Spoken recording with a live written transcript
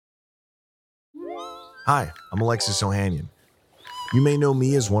Hi, I'm Alexis Ohanian. You may know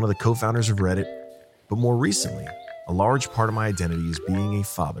me as one of the co-founders of Reddit, but more recently, a large part of my identity is being a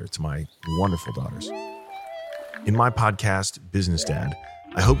father to my wonderful daughters. In my podcast, Business Dad,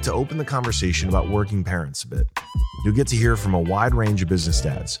 I hope to open the conversation about working parents a bit. You'll get to hear from a wide range of business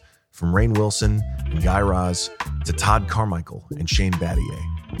dads, from Rainn Wilson and Guy Raz to Todd Carmichael and Shane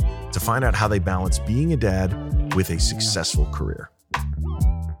Battier, to find out how they balance being a dad with a successful career.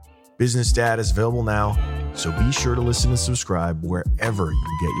 Business Dad is available now, so be sure to listen and subscribe wherever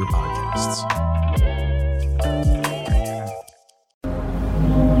you get your podcasts.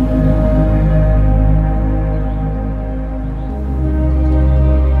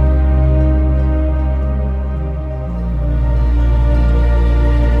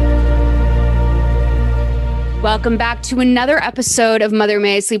 Welcome back to another episode of Mother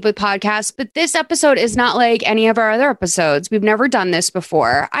May I Sleep With podcast, but this episode is not like any of our other episodes. We've never done this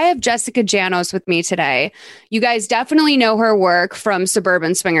before. I have Jessica Janos with me today. You guys definitely know her work from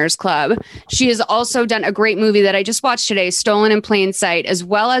Suburban Swingers Club. She has also done a great movie that I just watched today, Stolen in Plain Sight, as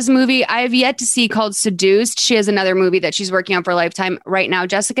well as a movie I have yet to see called Seduced. She has another movie that she's working on for Lifetime right now.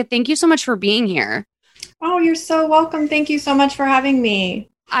 Jessica, thank you so much for being here. Oh, you're so welcome. Thank you so much for having me.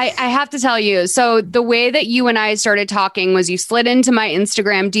 I have to tell you, so the way that you and I started talking was you slid into my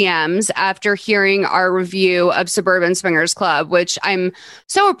Instagram DMs after hearing our review of Suburban Swingers Club, which I'm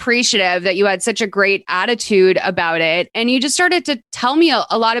so appreciative that you had such a great attitude about it. And you just started to tell me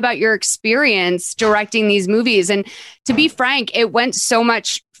a lot about your experience directing these movies. And to be frank, it went so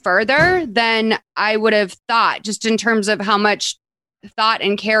much further than I would have thought, just in terms of how much thought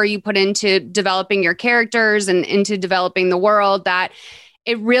and care you put into developing your characters and into developing the world, that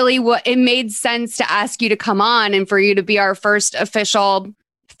it really it made sense to ask you to come on and for you to be our first official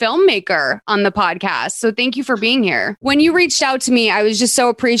filmmaker on the podcast. So thank you for being here. When you reached out to me, I was just so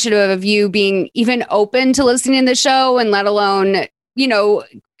appreciative of you being even open to listening to the show, and let alone,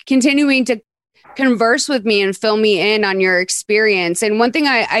 continuing to converse with me and fill me in on your experience. And one thing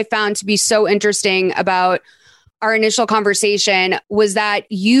I found to be so interesting about our initial conversation was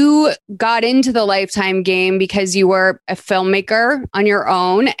that you got into the Lifetime game because you were a filmmaker on your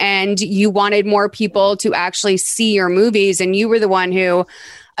own and you wanted more people to actually see your movies. And you were the one who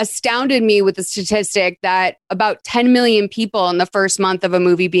astounded me with the statistic that about 10 million people in the first month of a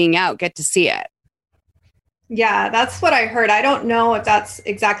movie being out get to see it. Yeah, that's what I heard. I don't know if that's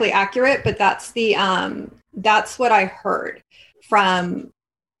exactly accurate, but that's what I heard from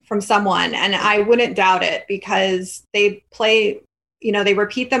someone, and I wouldn't doubt it, because they play, they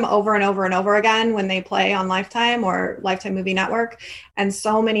repeat them over and over and over again when they play on Lifetime or Lifetime Movie Network, and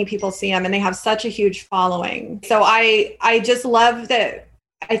so many people see them and they have such a huge following. So I just love that.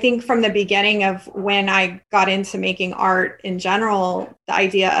 I think from the beginning of when I got into making art in general, the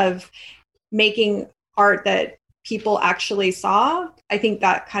idea of making art that people actually saw, I think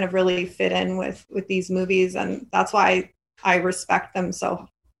that kind of really fit in with these movies, and that's why I respect them so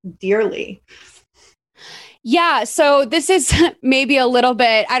dearly. Yeah. So this is maybe a little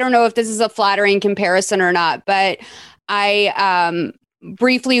bit, I don't know if this is a flattering comparison or not, but I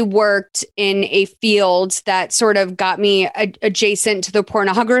briefly worked in a field that sort of got me adjacent to the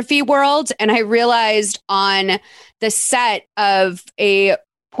pornography world. And I realized on the set of a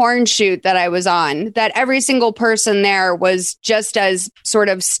porn shoot that I was on that every single person there was just as sort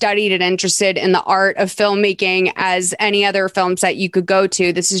of studied and interested in the art of filmmaking as any other film set you could go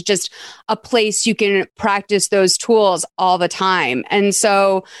to. This is just a place you can practice those tools all the time. And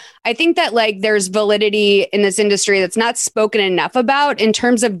so I think that there's validity in this industry that's not spoken enough about in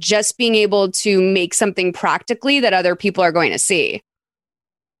terms of just being able to make something practically that other people are going to see.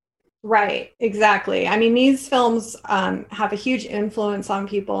 Right, exactly. I mean, these films have a huge influence on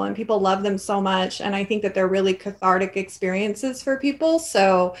people, and people love them so much. And I think that they're really cathartic experiences for people.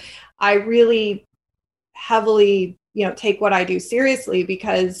 So I really heavily, take what I do seriously,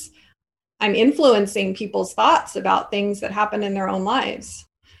 because I'm influencing people's thoughts about things that happen in their own lives.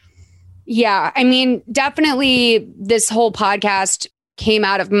 Yeah, I mean, definitely this whole podcast came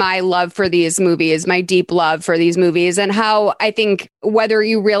out of my love for these movies, my deep love for these movies, and how I think, whether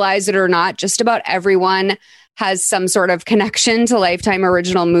you realize it or not, just about everyone has some sort of connection to Lifetime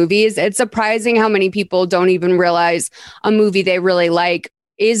original movies. It's surprising how many people don't even realize a movie they really like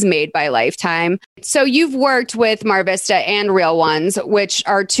is made by Lifetime. So you've worked with Mar Vista and Real Ones, which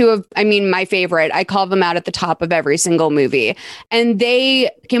are two of, my favorite. I call them out at the top of every single movie. And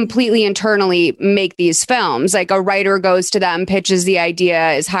they completely internally make these films. Like, a writer goes to them, pitches the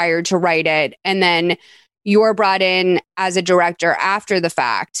idea, is hired to write it, and then you're brought in as a director after the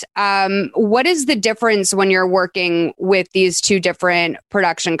fact. What is the difference when you're working with these two different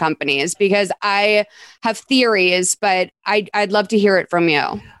production companies? Because I have theories, but I'd love to hear it from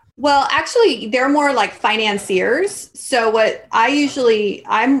you. Well, actually, they're more like financiers. So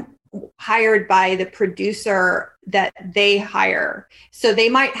I'm hired by the producer that they hire. So they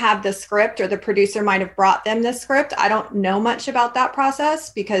might have the script, or the producer might have brought them the script. I don't know much about that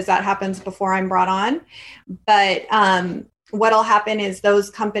process because that happens before I'm brought on. But what'll happen is those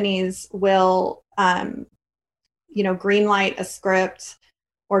companies will, greenlight a script,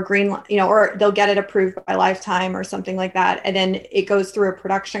 or or they'll get it approved by Lifetime or something like that. And then it goes through a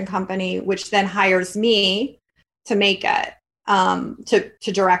production company, which then hires me to make it. To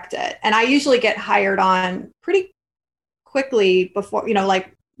direct it. And I usually get hired on pretty quickly before,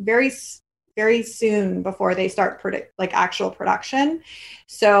 like very, very soon before they start actual production.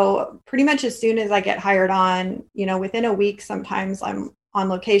 So pretty much as soon as I get hired on, within a week, sometimes I'm on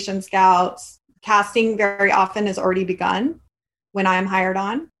location scouts. Casting very often has already begun when I'm hired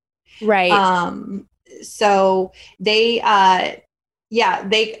on. Right. So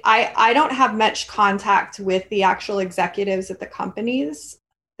I don't have much contact with the actual executives at the companies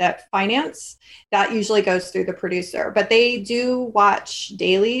that finance. That usually goes through the producer, but they do watch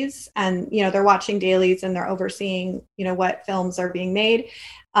dailies, and, they're watching dailies and they're overseeing, what films are being made.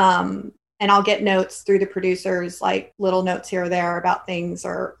 And I'll get notes through the producers, like little notes here or there about things,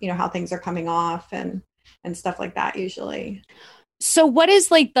 or, how things are coming off and stuff like that usually. So what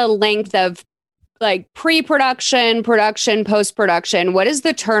is like the length of pre-production, production, post-production? What is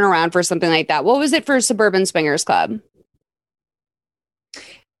the turnaround for something like that? What was it for Suburban Swingers Club?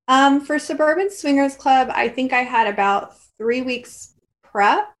 For Suburban Swingers Club, I think I had about 3 weeks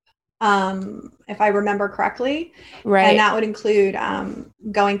prep, if I remember correctly. Right. And that would include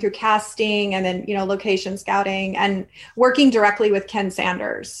going through casting, and then, location scouting, and working directly with Ken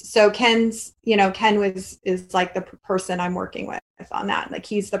Sanders. So Ken is like the person I'm working with on that. Like,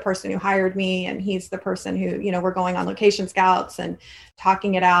 he's the person who hired me, and he's the person who, we're going on location scouts and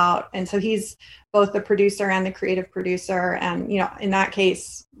talking it out. And so he's both the producer and the creative producer. And, in that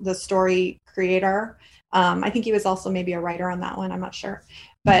case, the story creator. I think he was also maybe a writer on that one. I'm not sure.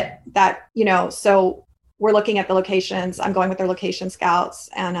 But that, so we're looking at the locations. I'm going with their location scouts,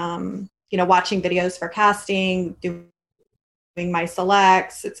 and, watching videos for casting, doing my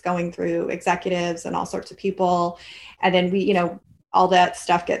selects. It's going through executives and all sorts of people. And then we, all that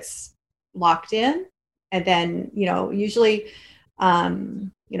stuff gets locked in. And then, usually, I'll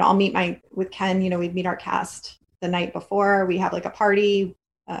meet with Ken, we'd meet our cast the night before. We have like a party,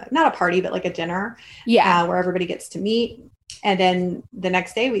 not a party, but like a dinner, where everybody gets to meet. And then the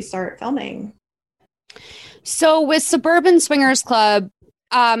next day we start filming. So with Suburban Swingers Club,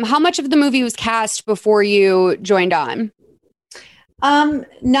 how much of the movie was cast before you joined on?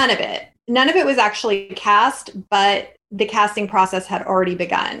 None of it. None of it was actually cast, but the casting process had already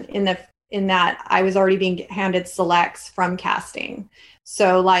begun in that I was already being handed selects from casting.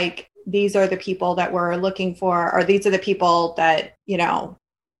 So like, these are the people that we're looking for, or these are the people that,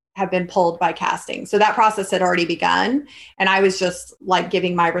 have been pulled by casting. So that process had already begun. And I was just like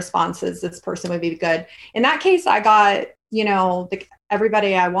giving my responses. This person would be good. In that case, I got,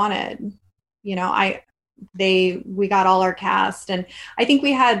 everybody I wanted. We got all our cast. And I think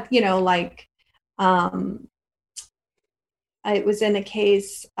we had, it was in a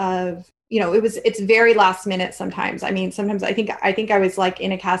case of, it's very last minute sometimes. I mean, sometimes I think I was like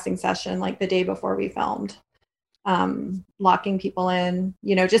in a casting session, like the day before we filmed, locking people in,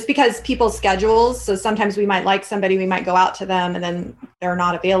 just because people's schedules. So sometimes we might like somebody, we might go out to them, and then they're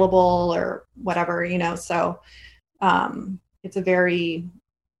not available or whatever, so, it's a very,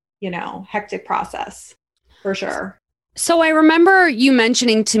 hectic process for sure. So I remember you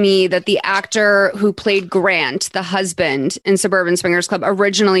mentioning to me that the actor who played Grant, the husband in Suburban Swingers Club,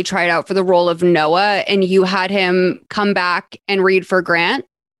 originally tried out for the role of Noah, and you had him come back and read for Grant.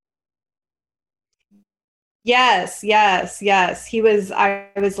 Yes. I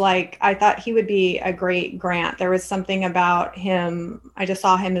thought he would be a great Grant. There was something about him. I just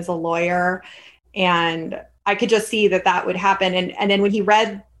saw him as a lawyer, and I could just see that would happen. And then when he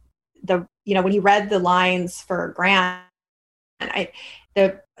read the lines for Grant,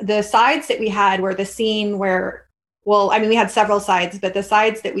 the sides that we had were the scene where, we had several sides, but the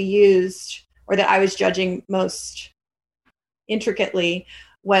sides that we used, or that I was judging most intricately,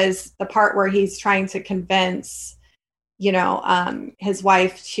 was the part where he's trying to convince, his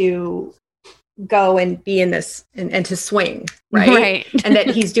wife to go and be in this and to swing. Right. And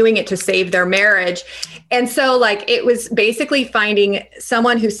that he's doing it to save their marriage. And so like, it was basically finding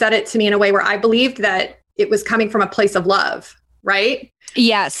someone who said it to me in a way where I believed that it was coming from a place of love, right?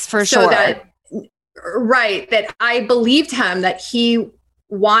 Yes, for So sure. that I believed him, that he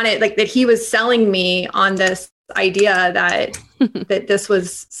wanted, like, that he was selling me on this idea that that this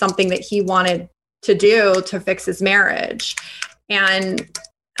was something that he wanted to do to fix his marriage. And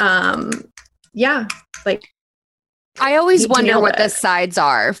like, I always he wonder nailed what the it. sides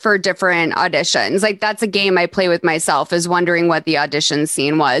are for different auditions. Like, that's a game I play with myself, is wondering what the audition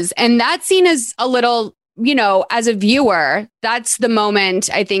scene was. And that scene is a little, you know, as a viewer, that's the moment,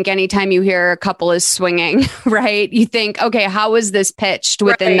 I think, anytime you hear a couple is swinging, right? You think, okay, how was this pitched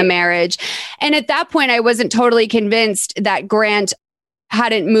within the Right. marriage? And at that point, I wasn't totally convinced that Grant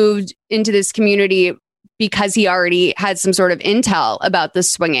hadn't moved into this community because he already had some sort of intel about the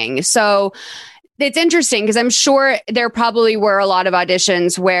swinging. So it's interesting, because I'm sure there probably were a lot of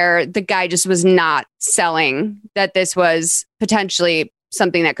auditions where the guy just was not selling that this was potentially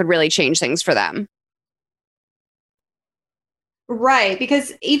something that could really change things for them. Right.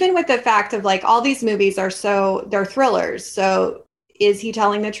 Because even with the fact of, like, all these movies they're thrillers. So is he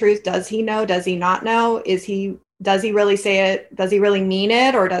telling the truth? Does he know? Does he not know? Does he really say it? Does he really mean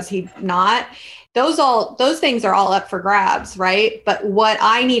it? Or does he not? Those things are all up for grabs, right? But what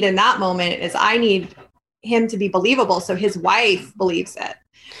I need in that moment is I need him to be believable, so his wife believes it,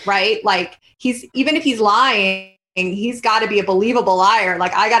 right? Like, even if he's lying, he's got to be a believable liar.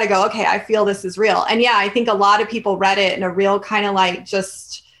 Like, I got to go, okay, I feel this is real. And yeah, I think a lot of people read it in a real kind of like,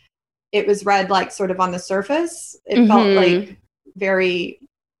 just, it was read like sort of on the surface. It felt like very,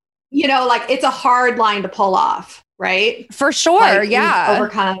 you know, like, it's a hard line to pull off. Right. For sure. Like, yeah.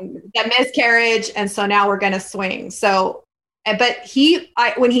 overcome the miscarriage. And so now we're going to swing. So, but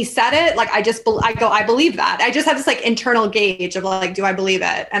when he said it, like, I believe that. I just have this like internal gauge of like, do I believe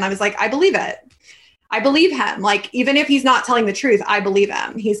it? And I was like, I believe it. I believe him. Like, even if he's not telling the truth, I believe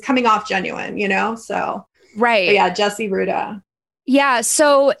him. He's coming off genuine, you know? So, right. But yeah. Jesse Ruda. Yeah.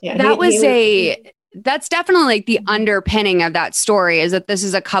 So that's definitely like the underpinning of that story, is that this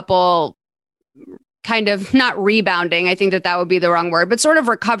is a couple kind of not rebounding. I think that would be the wrong word, but sort of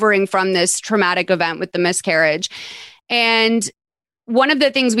recovering from this traumatic event with the miscarriage. And one of the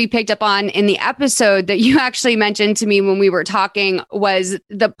things we picked up on in the episode that you actually mentioned to me when we were talking was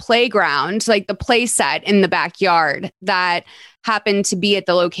the playground, like the play set in the backyard that happened to be at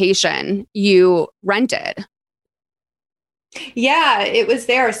the location you rented. Yeah, it was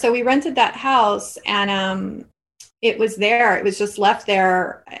there. So we rented that house, and it was there. It was just left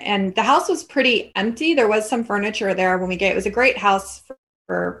there. And the house was pretty empty. There was some furniture there when we it was a great house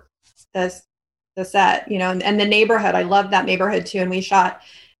for the set, you know, and the neighborhood. I loved that neighborhood too. And we shot,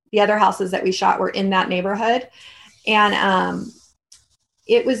 the other houses that we shot were in that neighborhood. And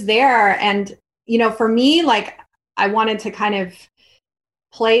it was there. And, you know, for me, like, I wanted to kind of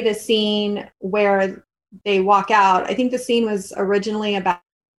play the scene where they walk out. I think the scene was originally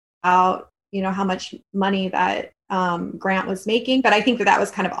about, you know, how much money that Grant was making, but I think that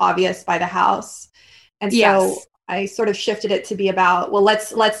was kind of obvious by the house. And so I sort of shifted it to be about, well,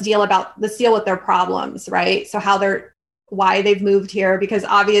 let's deal with their problems, right? So why they've moved here, because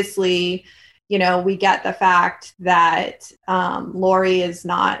obviously, you know, we get the fact that Lori is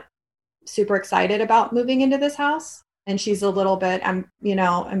not super excited about moving into this house, and she's a little bit,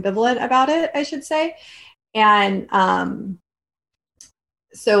 ambivalent about it, I should say. And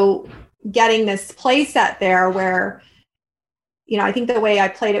so getting this play set there where, you know, I think the way I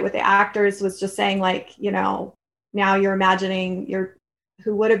played it with the actors was just saying, like, you know, now you're imagining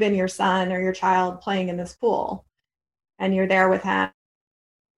who would have been your son or your child playing in this pool, and you're there with him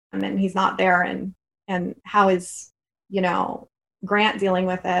and he's not there. And how is, you know, Grant dealing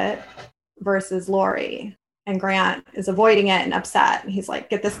with it versus Lori? And Grant is avoiding it and upset. And he's like,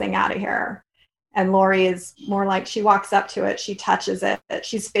 get this thing out of here. And Lori is more like, she walks up to it, she touches it,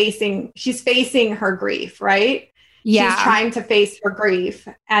 she's facing her grief, right? Yeah. She's trying to face her grief,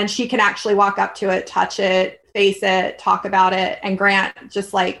 and she can actually walk up to it, touch it, face it, talk about it. And Grant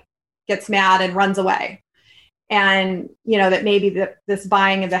just like gets mad and runs away. And, you know, that maybe this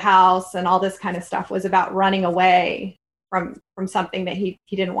buying of the house and all this kind of stuff was about running away from something that he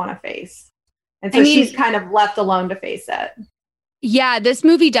didn't want to face. And so she's kind of left alone to face it. Yeah, this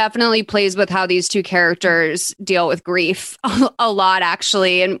movie definitely plays with how these two characters deal with grief a lot,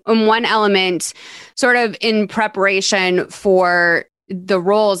 actually. And one element, sort of in preparation for the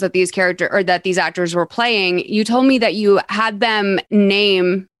roles that these actors were playing, you told me that you had them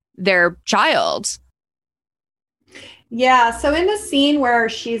name their child. Yeah. So in the scene where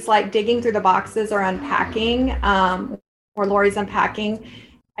she's like digging through the boxes or unpacking, or Lori's unpacking,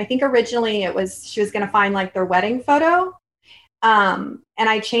 I think originally she was going to find like their wedding photo. And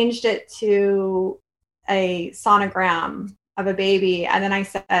I changed it to a sonogram of a baby. And then I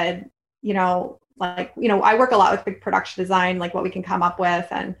said, I work a lot with big production design, like what we can come up with.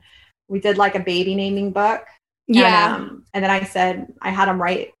 And we did like a baby naming book. Yeah. And then I said, I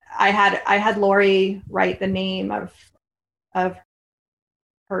had Lori write the name of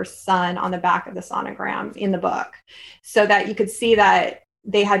her son on the back of the sonogram in the book, so that you could see that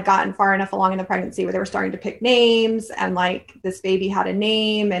they had gotten far enough along in the pregnancy where they were starting to pick names, and like this baby had a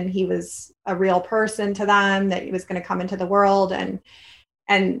name and he was a real person to them, that he was going to come into the world, and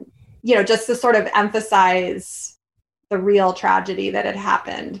just to sort of emphasize the real tragedy that had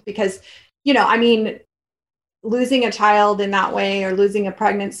happened. Because, losing a child in that way or losing a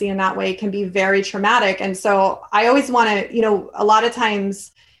pregnancy in that way can be very traumatic. And so I always want to, a lot of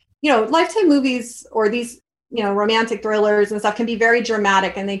times, Lifetime movies or these, romantic thrillers and stuff can be very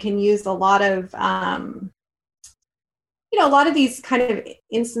dramatic, and they can use a lot of, a lot of these kind of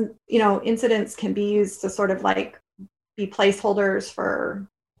incidents can be used to sort of like be placeholders for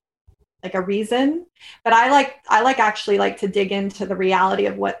like a reason. But I actually like to dig into the reality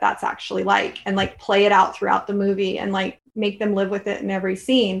of what that's actually like, and like play it out throughout the movie, and like make them live with it in every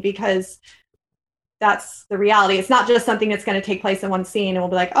scene, because that's the reality. It's not just something that's going to take place in one scene and we'll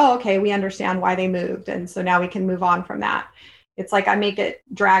be like, oh, okay, we understand why they moved, and so now we can move on from that. It's like I make it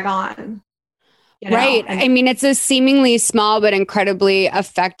drag on. Right. I mean, it's a seemingly small but incredibly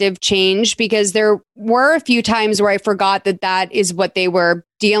effective change, because there were a few times where I forgot that is what they were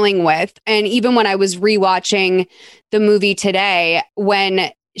dealing with. And even when I was rewatching the movie today,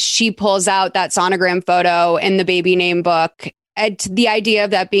 when she pulls out that sonogram photo in the baby name book, the idea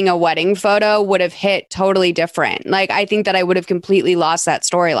of that being a wedding photo would have hit totally different. Like, I think that I would have completely lost that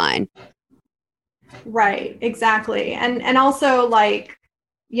storyline. Right. Exactly. And also, like,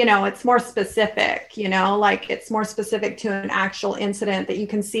 it's more specific, like it's more specific to an actual incident that you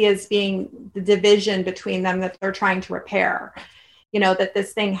can see as being the division between them that they're trying to repair, that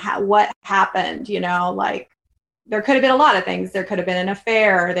this thing, what happened, like there could have been a lot of things. There could have been an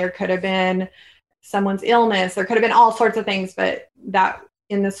affair. There could have been someone's illness. There could have been all sorts of things, but that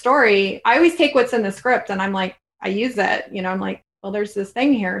in the story, I always take what's in the script and I'm like, I use it, I'm like, well, there's this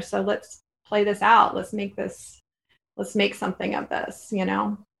thing here. So let's play this out. Let's make something of this,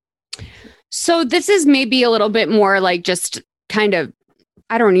 So this is maybe a little bit more like just kind of,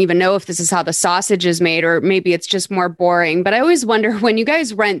 I don't even know if this is how the sausage is made, or maybe it's just more boring. But I always wonder, when you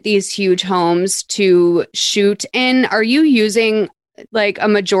guys rent these huge homes to shoot in, are you using like a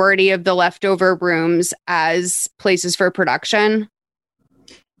majority of the leftover rooms as places for production?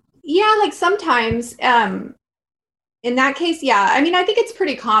 Yeah, like sometimes in that case, yeah. I mean, I think it's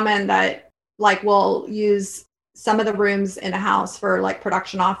pretty common that like we'll use some of the rooms in a house for like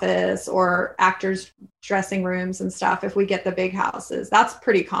production office or actors dressing rooms and stuff. If we get the big houses, that's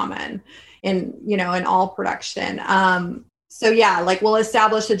pretty common in all production. So yeah, like we'll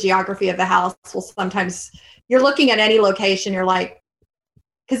establish the geography of the house. We'll sometimes, you're looking at any location, you're like,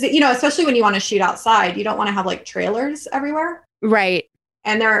 because, especially when you want to shoot outside, you don't want to have like trailers everywhere. Right.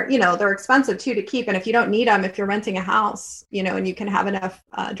 And they're expensive too to keep. And if you don't need them, if you're renting a house, and you can have enough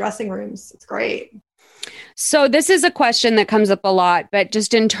dressing rooms, it's great. So this is a question that comes up a lot, but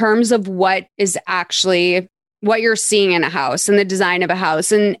just in terms of what is actually what you're seeing in a house and the design of a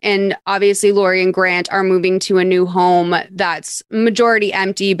house. And obviously Lori and Grant are moving to a new home that's majority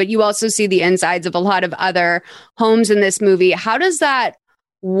empty, but you also see the insides of a lot of other homes in this movie. How does that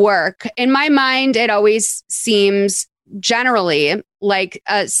work? In my mind, it always seems generally like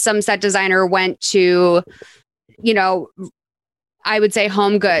some set designer went to, I would say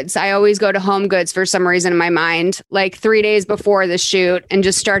Home Goods. I always go to Home Goods for some reason in my mind, like 3 days before the shoot, and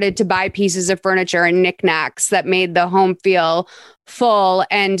just started to buy pieces of furniture and knickknacks that made the home feel full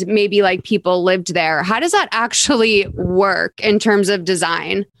and maybe like people lived there. How does that actually work in terms of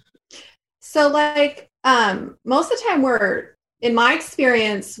design? So like most of the time in my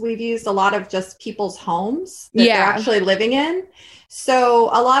experience, we've used a lot of just people's homes that they're actually living in. So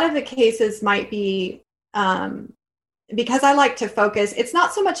a lot of the cases might be, because I like to focus, it's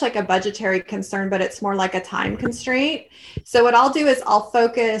not so much like a budgetary concern, but it's more like a time constraint. So what I'll do is I'll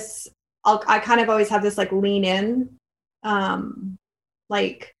focus, I kind of always have this like lean in,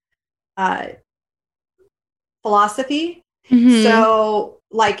 philosophy. Mm-hmm. So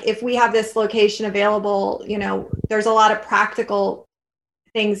like if we have this location available, there's a lot of practical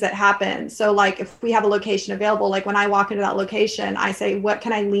things that happen. So like if we have a location available, like when I walk into that location, I say, what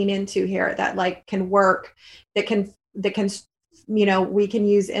can I lean into here that like can work, that can we can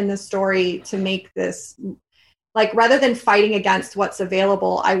use in the story to make this like rather than fighting against what's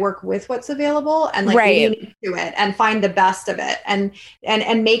available, I work with what's available and like lean into it and find the best of it and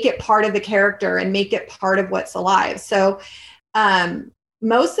make it part of the character and make it part of what's alive. So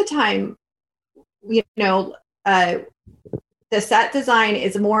most of the time, you know, the set design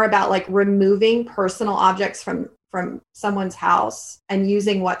is more about like removing personal objects from someone's house and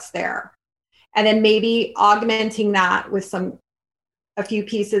using what's there. And then maybe augmenting that with a few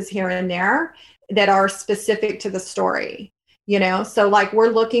pieces here and there that are specific to the story, you know? So like we're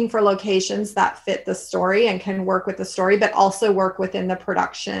looking for locations that fit the story and can work with the story, but also work within the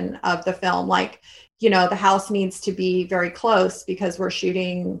production of the film. Like, you know, the house needs to be very close because we're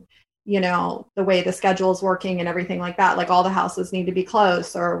shooting, you know, the way the schedule is working and everything like that. Like all the houses need to be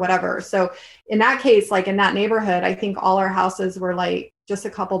close or whatever. So in that case, like in that neighborhood, I think all our houses were like just a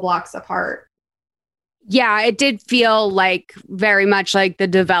couple blocks apart. Yeah, it did feel like very much like the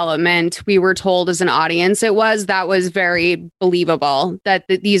development we were told as an audience that was very believable that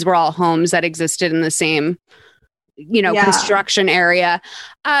these were all homes that existed in the same, you know, construction area.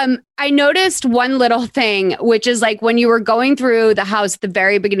 I noticed one little thing, which is like when you were going through the house at the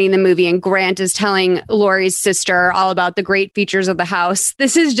very beginning of the movie and Grant is telling Laurie's sister all about the great features of the house.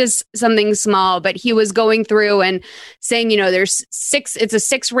 This is just something small, but he was going through and saying, you know, it's a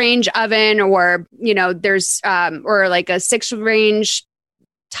 6-range oven or, you know, there's, or like a 6-range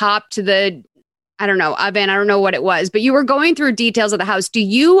top to the, I don't know, oven. I don't know what it was, but you were going through details of the house. Do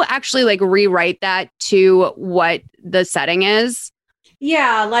you actually like rewrite that to what the setting is?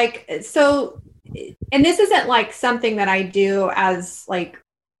 Yeah, like, so, and this isn't like something that I do as like,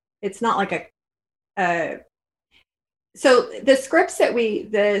 it's not like so the scripts that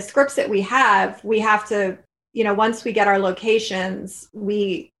we have to, you know, once we get our locations,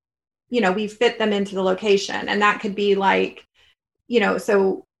 we fit them into the location. And that could be like, you know,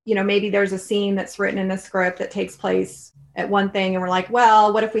 so, you know, maybe there's a scene that's written in the script that takes place at one thing. And we're like,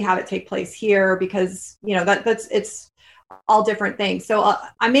 well, what if we have it take place here? Because, you know, it's all different things. So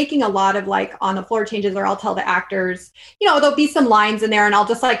I'm making a lot of like on the floor changes, or I'll tell the actors, you know, there'll be some lines in there and I'll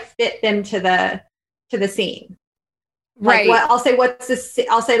just like fit them to the scene. Right. Like I'll say, what's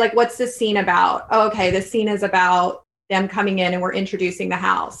this scene about? Oh, okay. This scene is about them coming in and we're introducing the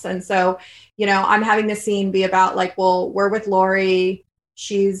house. And so, you know, I'm having the scene be about like, well, we're with Laurie.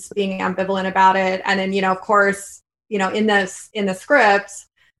 She's being ambivalent about it. And then, you know, of course, you know, in the script,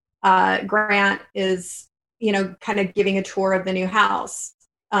 Grant is, you know, kind of giving a tour of the new house.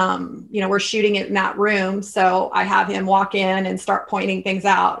 You know, we're shooting it in that room. So I have him walk in and start pointing things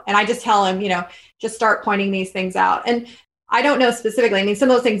out. And I just tell him, you know, just start pointing these things out. And I don't know specifically. I mean, some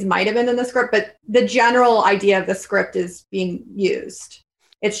of those things might have been in the script, but the general idea of the script is being used.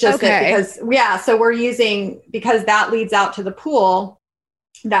 It's just that so we're using, because that leads out to the pool.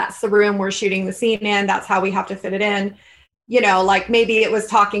 That's the room we're shooting the scene in. That's how we have to fit it in. You know, like maybe it was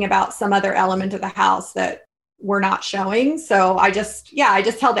talking about some other element of the house that we're not showing. So I just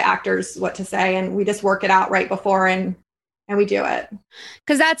tell the actors what to say and we just work it out right before and we do it.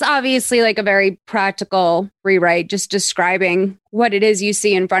 Because that's obviously like a very practical rewrite, just describing what it is you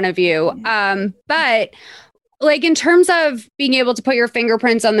see in front of you. But like in terms of being able to put your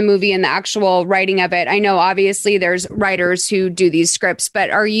fingerprints on the movie and the actual writing of it, I know obviously there's writers who do these scripts, but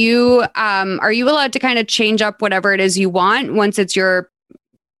are you allowed to kind of change up whatever it is you want once it's your,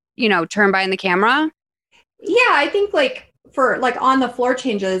 you know, turn behind the camera? Yeah, I think like for like on the floor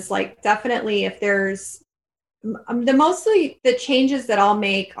changes, like definitely if there's mostly the changes that I'll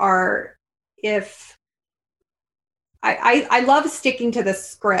make are if I love sticking to the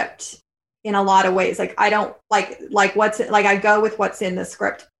script in a lot of ways. Like I don't like what's like I go with what's in the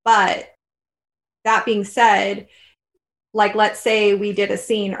script. But that being said, like let's say we did a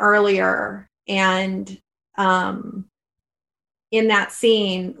scene earlier and in that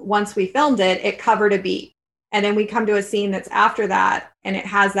scene, once we filmed it, it covered a beat. And then we come to a scene that's after that and it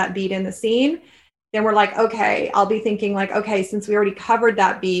has that beat in the scene. Then we're like, okay, I'll be thinking like, okay, since we already covered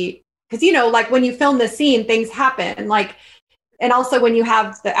that beat, because, you know, like when you film the scene, things happen. Like, and also when you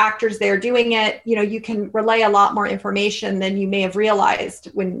have the actors there doing it, you know, you can relay a lot more information than you may have realized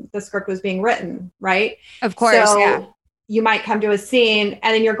when the script was being written, right? Of course, so yeah. You might come to a scene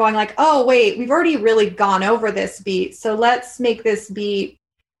and then you're going like, oh, wait, we've already really gone over this beat. So let's make this beat.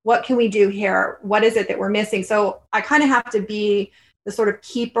 What can we do here? What is it that we're missing? So I kind of have to be the sort of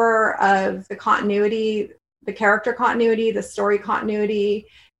keeper of the continuity, the character continuity, the story continuity,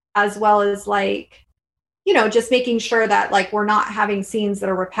 as well as like, you know, just making sure that like we're not having scenes that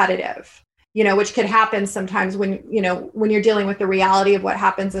are repetitive, you know, which could happen sometimes when, you know, when you're dealing with the reality of what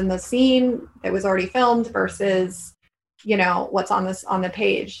happens in the scene that was already filmed versus, you know, what's on the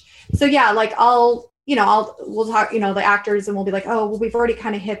page. So yeah, like I'll we'll talk, the actors, and we'll be like, oh, well, we've already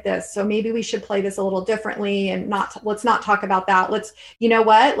kind of hit this. So maybe we should play this a little differently and let's not talk about that. Let's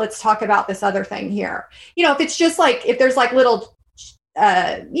talk about this other thing here. If it's just like, if there's like little,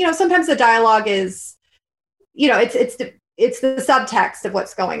 sometimes the dialogue is, it's the subtext of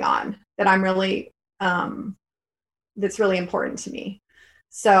what's going on that I'm really, that's really important to me.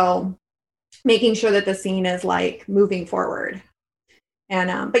 So making sure that the scene is like moving forward.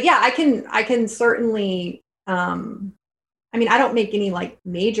 And, but yeah, I can certainly, I don't make any like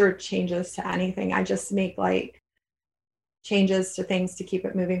major changes to anything. I just make like changes to things to keep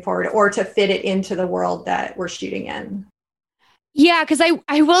it moving forward or to fit it into the world that we're shooting in. Yeah. Cause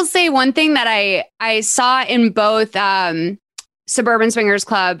I will say one thing that I saw in both, Suburban Swingers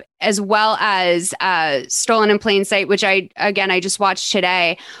Club as well as, Stolen in Plain Sight, which I just watched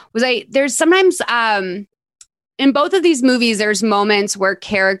today, was there's sometimes, in both of these movies, there's moments where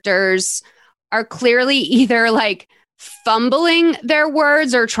characters are clearly either like fumbling their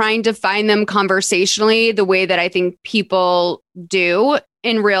words or trying to find them conversationally the way that I think people do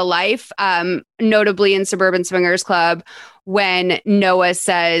in real life. Notably in Suburban Swingers Club, when Noah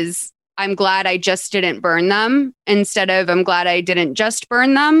says, "I'm glad I just didn't burn them," instead of "I'm glad I didn't just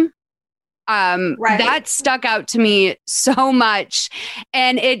burn them." Right. That stuck out to me so much.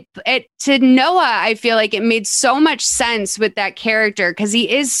 And it to Noah, I feel like it made so much sense with that character because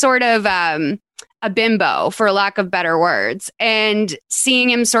he is sort of a bimbo, for lack of better words. And seeing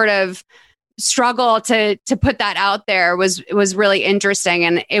him sort of struggle to put that out there was really interesting.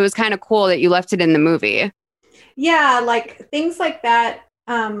 And it was kind of cool that you left it in the movie. Yeah, like things like that,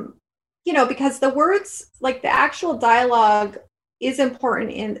 because the words, like the actual dialogue is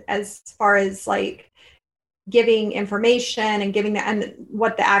important in as far as like giving information and and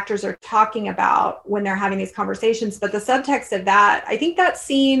what the actors are talking about when they're having these conversations. But the subtext of that, I think that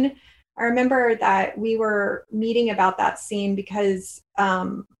scene, I remember that we were meeting about that scene because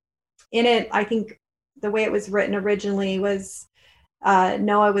in it, I think the way it was written originally was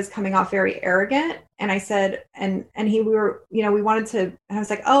Noah was coming off very arrogant. And I said, we wanted to, and I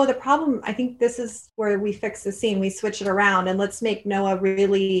was like, oh, the problem, I think this is where we fix the scene. We switch it around and let's make Noah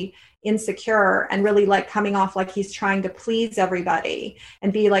really insecure and really like coming off like he's trying to please everybody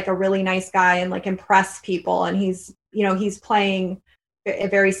and be like a really nice guy and like impress people. And he's playing a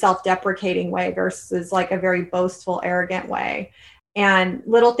very self-deprecating way versus like a very boastful, arrogant way. And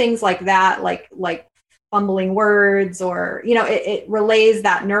little things like that, like fumbling words or, it relays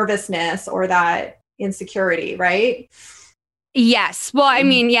that nervousness or that insecurity, right? Yes. Well, I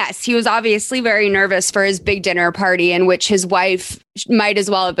mean, yes, he was obviously very nervous for his big dinner party in which his wife might as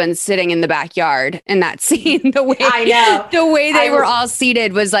well have been sitting in the backyard in that scene. The way I know. The way they were all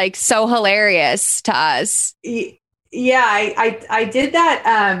seated was like so hilarious to us. Yeah, I did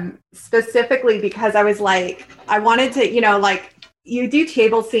that specifically because I was like, I wanted to, you do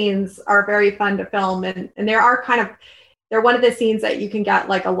table scenes are very fun to film and they're one of the scenes that you can get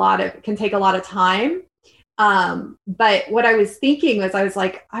like can take a lot of time. But what I was thinking was I was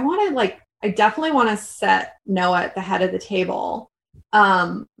like, I definitely want to set Noah at the head of the table.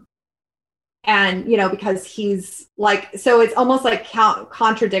 And, because he's like, so it's almost like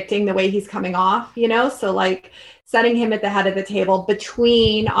contradicting the way he's coming off, so like setting him at the head of the table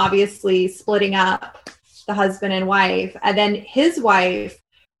between obviously splitting up the husband and wife, and then his wife,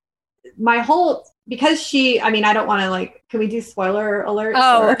 because she, I don't want to can we do spoiler alerts?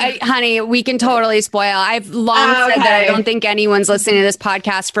 Oh, honey, we can totally spoil. I've long said that I don't think anyone's listening to this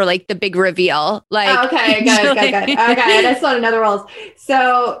podcast for like the big reveal. Okay, good. Okay, I just want another rules.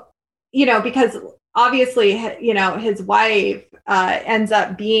 So, because obviously, his wife ends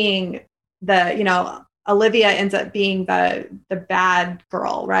up being Olivia ends up being the bad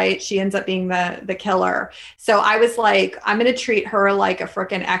girl, right? She ends up being the killer. So I was like, I'm going to treat her like a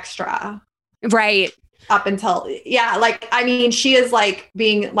freaking extra. Right. Up until, she is like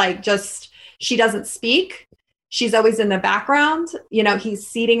being like, she doesn't speak. She's always in the background, he's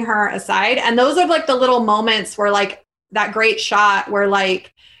seating her aside. And those are like the little moments where like that great shot where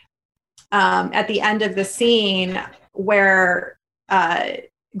like, at the end of the scene where,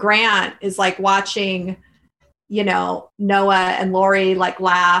 Grant is like watching, Noah and Lori like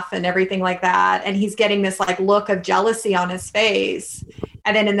laugh and everything like that. And he's getting this like look of jealousy on his face.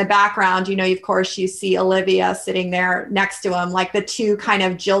 And then in the background, of course, you see Olivia sitting there next to him, like the two kind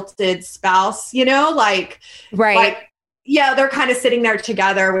of jilted spouse, right. Like, yeah, they're kind of sitting there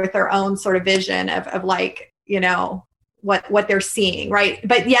together with their own sort of vision of like, what they're seeing, right?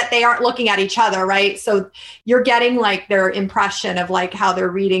 But yet they aren't looking at each other, right? So you're getting like their impression of like how they're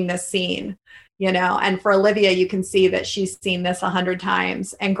reading this scene, and for Olivia, you can see that she's seen this 100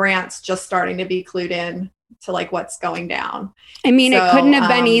 times, and Grant's just starting to be clued in to like what's going down. I mean, it couldn't have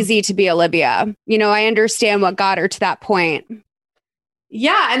been easy to be Olivia. I understand what got her to that point.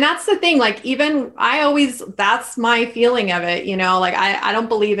 Yeah. And that's the thing. Like, even that's my feeling of it, like I don't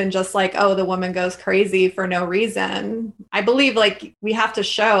believe in just like, oh, the woman goes crazy for no reason. I believe like we have to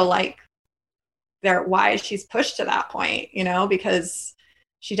show like why she's pushed to that point, because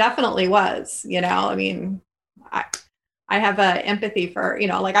she definitely was, I mean, I have empathy for,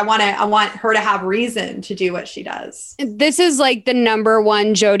 like I want her to have reason to do what she does. This is like the number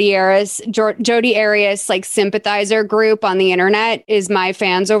one Jodi Arias like sympathizer group on the internet is my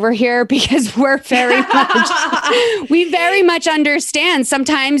fans over here, because we very much understand.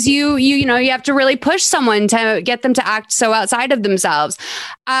 Sometimes you have to really push someone to get them to act so outside of themselves.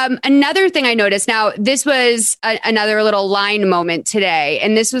 Another thing I noticed, now this was another little line moment today,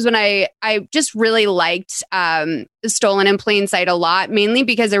 and this was when I just really liked Stolen in Plain Sight a lot, mainly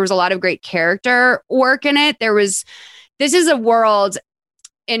because there was a lot of great character work in it. This is a world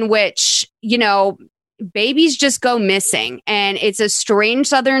in which, babies just go missing, and it's a strange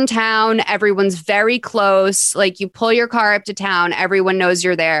Southern town. Everyone's very close. Like, you pull your car up to town, everyone knows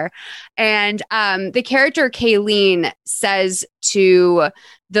you're there. And the character Kayleen says to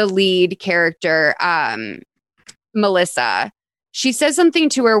the lead character, Melissa, she says something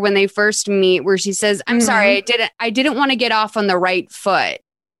to her when they first meet where she says, I'm sorry, I didn't want to get off on the right foot.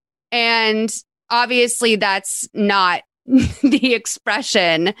 And obviously that's not the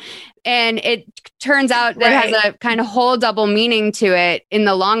expression. And it turns out that has a kind of whole double meaning to it in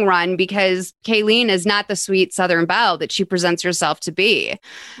the long run, because Kayleen is not the sweet Southern belle that she presents herself to be.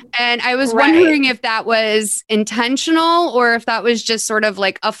 And I was wondering if that was intentional, or if that was just sort of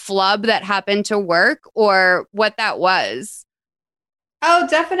like a flub that happened to work, or what that was. Oh,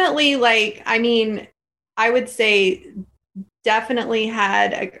 definitely. Like, I mean, I would say definitely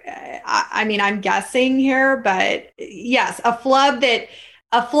had, I'm guessing here, but yes, a flub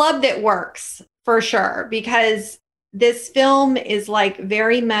that works for sure, because this film is like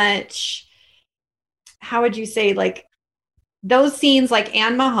very much, how would you say, like those scenes, like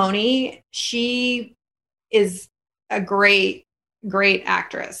Anne Mahoney, she is a great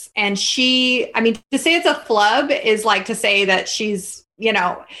actress. And to say it's a flub is like to say that she's,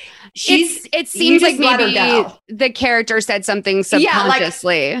 it seems like maybe the character said something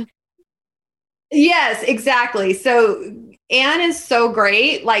subconsciously. Yeah, yes, exactly. So Anne is so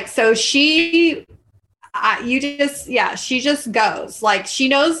great. Like, so she just goes, like, she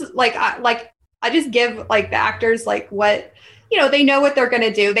knows, I just give like the actors, like, what, they know what they're going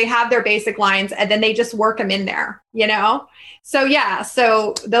to do. They have their basic lines, and then they just work them in there, So yeah,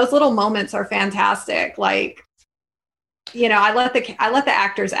 so those little moments are fantastic. Like, I let the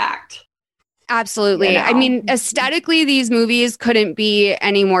actors act. Absolutely. I mean, aesthetically, these movies couldn't be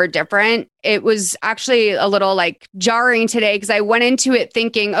any more different. It was actually a little like jarring today, because I went into it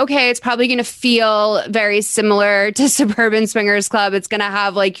thinking, okay, it's probably going to feel very similar to Suburban Swingers Club. It's going to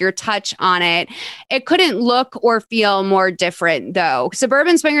have like your touch on it. It couldn't look or feel more different, though.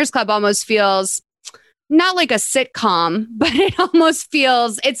 Suburban Swingers Club almost feels not like a sitcom, but it almost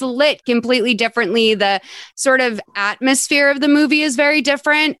feels, it's lit completely differently. The sort of atmosphere of the movie is very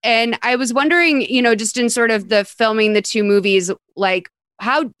different. And I was wondering, just in sort of the filming the two movies,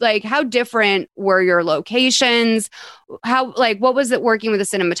 how different were your locations? What was it working with a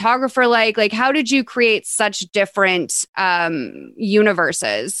cinematographer like? Like, how did you create such different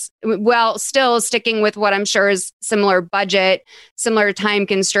universes? Well, still sticking with what I'm sure is similar budget, similar time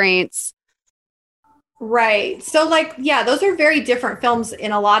constraints. Right. So those are very different films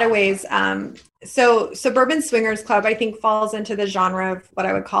in a lot of ways. So Suburban Swingers Club, I think, falls into the genre of what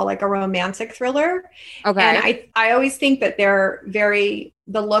I would call like a romantic thriller. Okay. And I always think that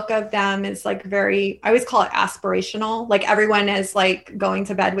the look of them is like I always call it aspirational. Like, everyone is like going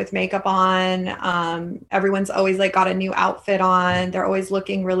to bed with makeup on. Everyone's always like got a new outfit on. They're always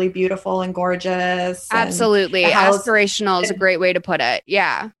looking really beautiful and gorgeous. Absolutely. Aspirational is a great way to put it.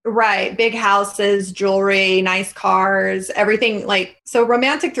 Yeah. Right. Big houses, jewelry, nice cars, everything. Like, so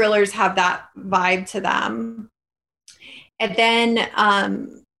romantic thrillers have that vibe to them. And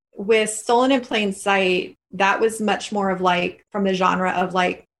then with Stolen in Plain Sight, that was much more of like from the genre of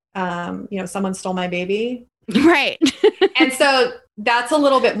like, someone stole my baby. Right. And so that's a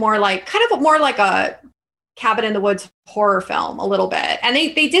little bit more like, kind of more like a cabin in the woods horror film a little bit. And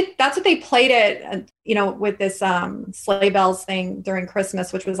they did, that's what they played it, with this sleigh bells thing during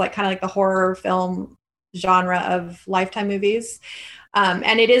Christmas, which was like kind of like the horror film genre of Lifetime movies.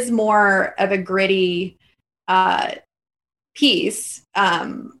 And it is more of a gritty piece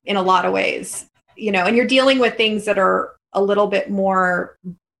in a lot of ways. and you're dealing with things that are a little bit more,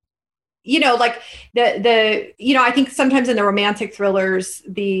 like I think sometimes in the romantic thrillers,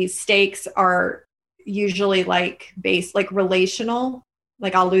 the stakes are usually like based, like relational,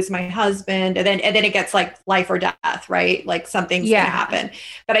 like I'll lose my husband and then it gets like life or death, right? Like something's going to happen.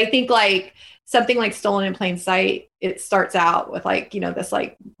 But I think like something like Stolen in Plain Sight, it starts out with like, this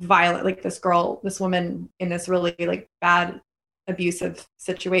like violent, like this woman in this really like bad abusive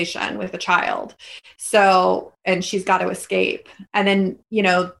situation with a child. So, and she's got to escape. And then,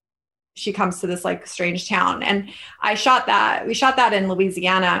 she comes to this like strange town, and we shot that in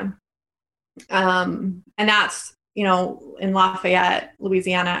Louisiana. And that's, in Lafayette,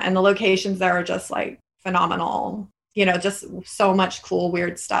 Louisiana, and the locations there are just like phenomenal, just so much cool,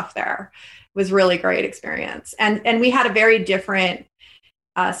 weird stuff there. It was really great experience. And we had a very different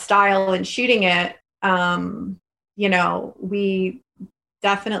style in shooting it. We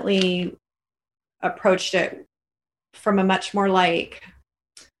definitely approached it from a much more like,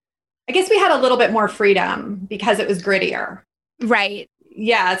 I guess we had a little bit more freedom because it was grittier. Right.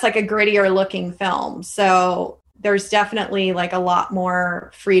 Yeah, it's like a grittier looking film. So there's definitely like a lot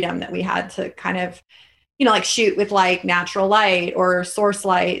more freedom that we had to kind of, like shoot with like natural light or source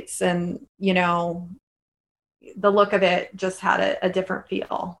lights, and, the look of it just had a different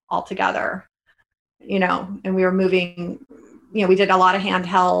feel altogether, and we were moving, we did a lot of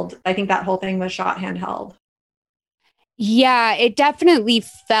handheld. I think that whole thing was shot handheld. Yeah, it definitely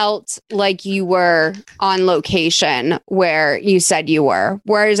felt like you were on location where you said you were.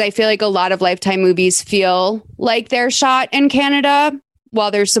 Whereas I feel like a lot of Lifetime movies feel like they're shot in Canada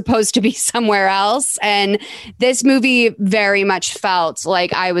while they're supposed to be somewhere else. And this movie very much felt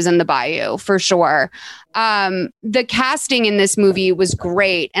like I was in the bayou for sure. The casting in this movie was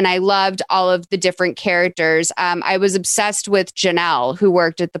great, and I loved all of the different characters. I was obsessed with Janelle, who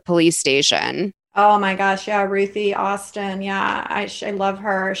worked at the police station. Oh my gosh. Yeah. Ruthie Austin. Yeah. I love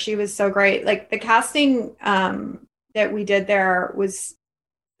her. She was so great. Like the casting that we did there was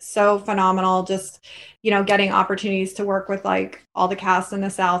so phenomenal. Just, getting opportunities to work with like all the cast in the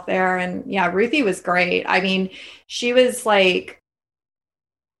South there. And yeah, Ruthie was great. I mean, she was like,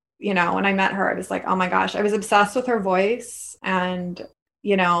 when I met her, I was like, oh my gosh, I was obsessed with her voice, and,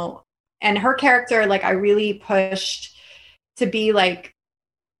 and her character, like I really pushed to be like,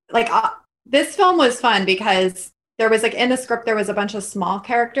 this film was fun because there was like in the script, there was a bunch of small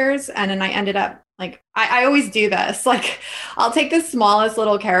characters. And then I ended up like, I always do this. Like I'll take the smallest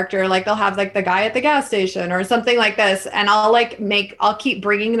little character, like they'll have like the guy at the gas station or something like this. And I'll keep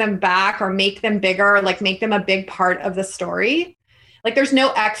bringing them back or make them bigger, like make them a big part of the story. Like there's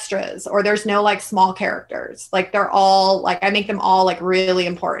no extras or there's no like small characters. Like they're all like, I make them all like really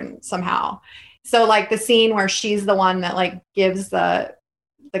important somehow. So like the scene where she's the one that like gives the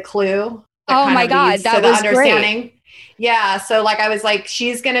clue. Oh my God, that was great. Yeah. So like, I was like,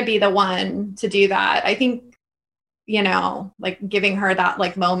 she's going to be the one to do that. I think, like giving her that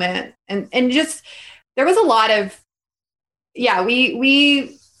like moment and just, there was a lot of,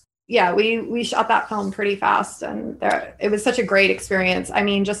 we shot that film pretty fast, and it was such a great experience. I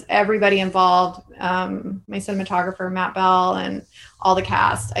mean, just everybody involved, my cinematographer, Matt Bell, and all the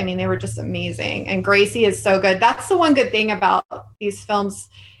cast. I mean, they were just amazing. And Gracie is so good. That's the one good thing about these films.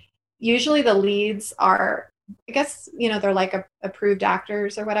 Usually the leads are, I guess, they're like approved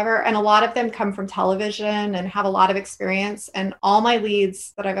actors or whatever. And a lot of them come from television and have a lot of experience. And all my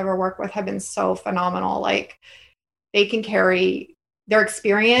leads that I've ever worked with have been so phenomenal. Like they can carry their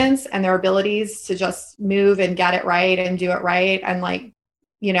experience and their abilities to just move and get it right and do it right. And like,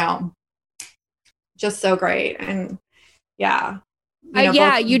 just so great. And yeah. You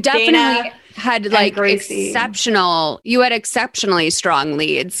definitely Dana had like exceptionally strong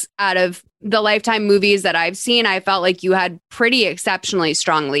leads. Out of the Lifetime movies that I've seen, I felt like you had pretty exceptionally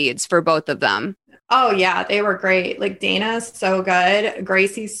strong leads for both of them. Oh yeah, they were great. Like Dana's so good.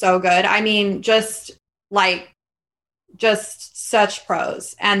 Gracie's so good. I mean, just such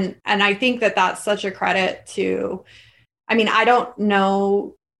pros. And I think that that's such a credit to, I mean, I don't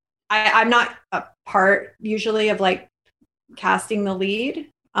know. I'm not a part usually of like casting the lead.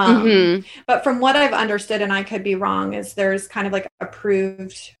 But from what I've understood, and I could be wrong, is there's kind of like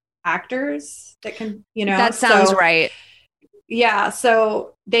approved actors that can, that sounds right. Yeah.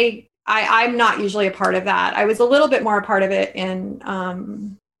 So I'm not usually a part of that. I was a little bit more a part of it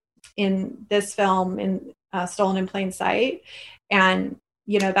in this film, in Stolen in Plain Sight. And,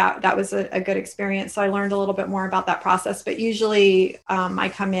 that was a good experience. So I learned a little bit more about that process, but usually I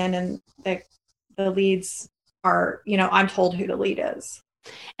come in and the leads are, I'm told who the lead is.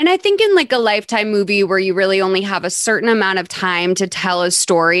 And I think in like a Lifetime movie where you really only have a certain amount of time to tell a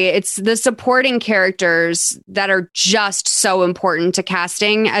story, it's the supporting characters that are just so important to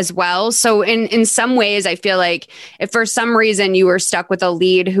casting as well. So in some ways, I feel like if for some reason you were stuck with a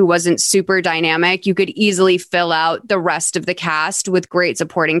lead who wasn't super dynamic, you could easily fill out the rest of the cast with great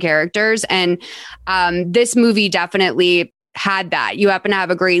supporting characters. And this movie definitely had that. You happen to have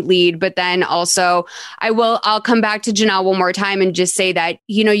a great lead, but then also I'll come back to Janelle one more time and just say that,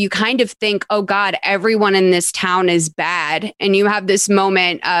 you know, you kind of think, oh God, everyone in this town is bad. And you have this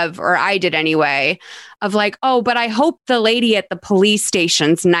moment of, or I did anyway, of like, oh, but I hope the lady at the police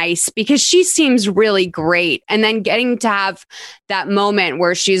station's nice because she seems really great. And then getting to have that moment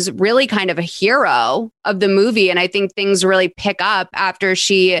where she's really kind of a hero of the movie. And I think things really pick up after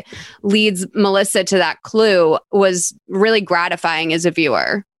she leads Melissa to that clue was really gratifying as a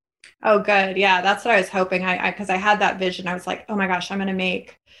viewer. Oh, good. Yeah, that's what I was hoping. Because I had that vision. I was like, oh my gosh, I'm going to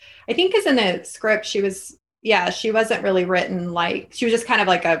make, I think because in the script, she wasn't really written like, she was just kind of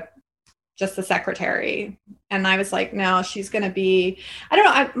like just the secretary. And I was like, no, she's going to be, I don't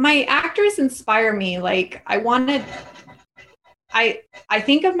know. My actors inspire me. Like I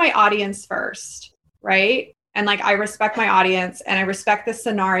think of my audience first, right? And like, I respect my audience and I respect the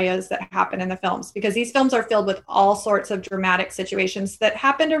scenarios that happen in the films because these films are filled with all sorts of dramatic situations that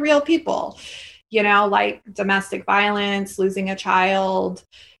happen to real people, you know, like domestic violence, losing a child,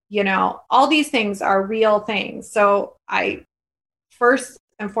 you know, all these things are real things. So I first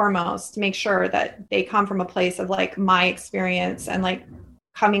and foremost make sure that they come from a place of like my experience and like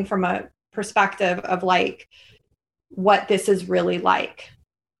coming from a perspective of like what this is really like.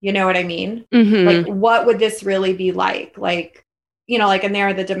 You know what I mean? Mm-hmm. Like, what would this really be like? Like, you know, like in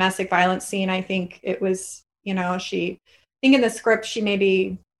there, the domestic violence scene, I think it was, you know, I think in the script, she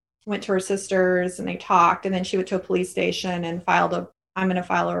maybe went to her sisters and they talked and then she went to a police station and I'm going to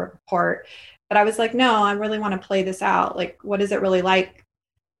file a report. But I was like, no, I really want to play this out. Like, what is it really like?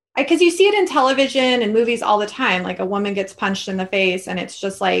 Because you see it in television and movies all the time. Like a woman gets punched in the face and it's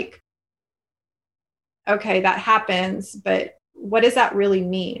just like, okay, that happens, but what does that really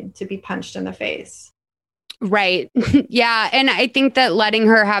mean to be punched in the face? Right. Yeah. And I think that letting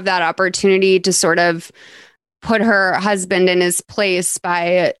her have that opportunity to sort of put her husband in his place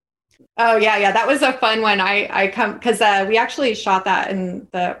by. Oh, yeah. Yeah. That was a fun one. Because we actually shot that in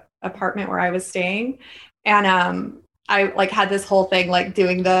the apartment where I was staying. And I like had this whole thing, like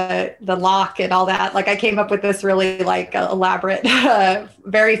doing the lock and all that. Like I came up with this really like elaborate,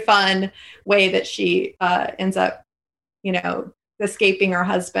 very fun way that she ends up, you know, escaping her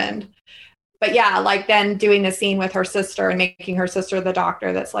husband. But yeah, like then doing the scene with her sister and making her sister the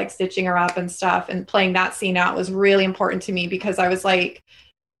doctor that's like stitching her up and stuff and playing that scene out was really important to me because I was like,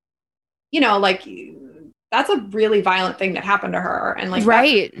 you know, like that's a really violent thing that happened to her. And like,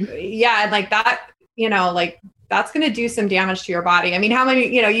 right. Yeah. And like that, you know, like that's going to do some damage to your body. I mean, how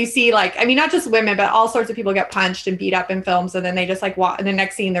many, you know, you see like, I mean, not just women, but all sorts of people get punched and beat up in films. And then they just like walk and the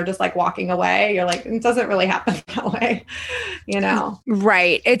next scene, they're just like walking away. You're like, it doesn't really happen that way, you know?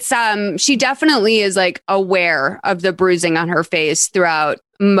 Right. It's, she definitely is like aware of the bruising on her face throughout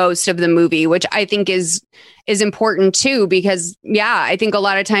most of the movie, which I think is important too, because yeah, I think a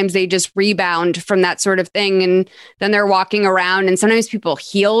lot of times they just rebound from that sort of thing and then they're walking around and sometimes people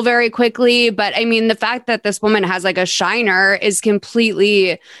heal very quickly. But I mean, the fact that this woman has like a shiner is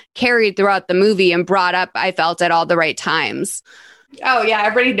completely carried throughout the movie and brought up, I felt, at all the right times. Oh yeah.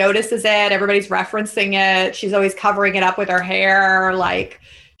 Everybody notices it. Everybody's referencing it. She's always covering it up with her hair. Like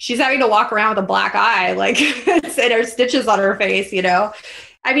she's having to walk around with a black eye, like and her stitches on her face, you know?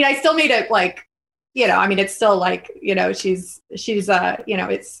 I mean, I still made it like, you know, I mean, it's still like, you know, she's, you know,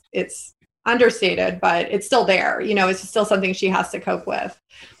 it's understated, but it's still there, you know, it's still something she has to cope with.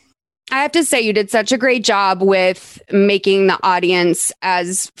 I have to say you did such a great job with making the audience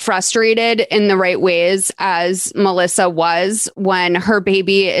as frustrated in the right ways as Melissa was when her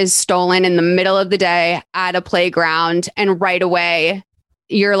baby is stolen in the middle of the day at a playground. And right away,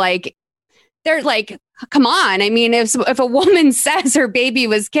 you're like, they're like, come on. I mean, if a woman says her baby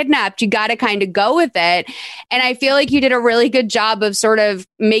was kidnapped, you got to kind of go with it. And I feel like you did a really good job of sort of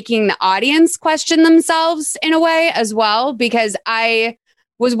making the audience question themselves in a way as well, because I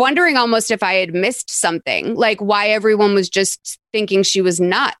was wondering almost if I had missed something, like why everyone was just thinking she was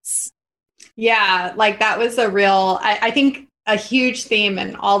nuts. Yeah, like that was a real, I think a huge theme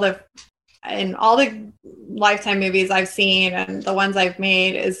in all the Lifetime movies I've seen and the ones I've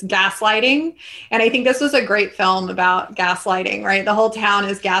made is gaslighting. And I think this was a great film about gaslighting, right? The whole town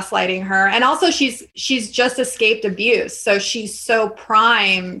is gaslighting her. And also she's just escaped abuse. So she's so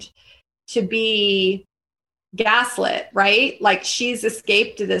primed to be gaslit, right? Like she's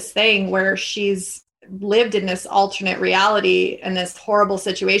escaped this thing where she's lived in this alternate reality and this horrible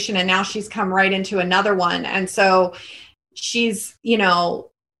situation. And now she's come right into another one. And so she's, you know,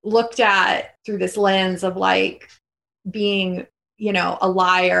 looked at through this lens of like being, you know, a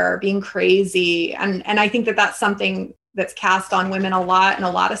liar, being crazy. And I think that that's something that's cast on women a lot in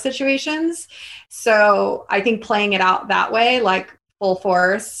a lot of situations. So I think playing it out that way, like full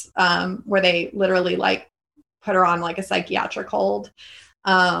force, where they literally like put her on like a psychiatric hold,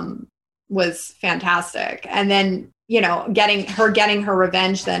 was fantastic. And then, you know, getting her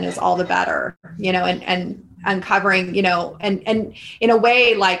revenge then is all the better, you know, and uncovering, you know, and in a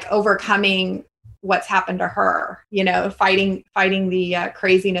way, like overcoming what's happened to her, you know, fighting the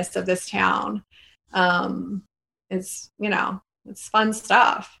craziness of this town. Is, you know, it's fun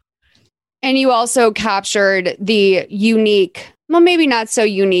stuff. And you also captured the unique, well, maybe not so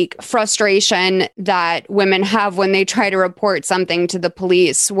unique frustration that women have when they try to report something to the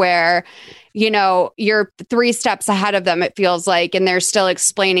police, where, you know, you're 3 steps ahead of them, it feels like, and they're still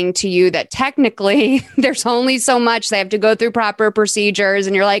explaining to you that technically there's only so much they have to go through proper procedures.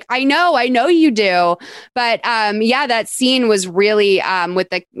 And you're like, I know you do. But yeah, that scene was really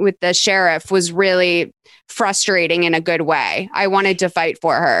with the sheriff was really frustrating in a good way. I wanted to fight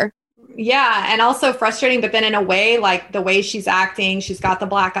for her. Yeah. And also frustrating, but then in a way, like the way she's acting, she's got the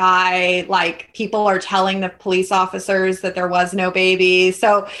black eye, like people are telling the police officers that there was no baby.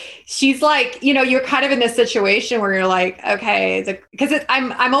 So she's like, you know, you're kind of in this situation where you're like, okay, because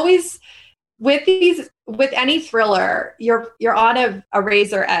I'm always with any thriller, you're on a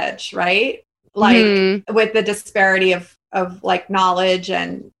razor edge, right? Like with the disparity of like knowledge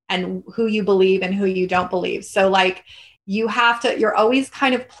and who you believe and who you don't believe. So like, you're always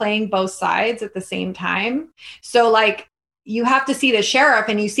kind of playing both sides at the same time. So like you have to see the sheriff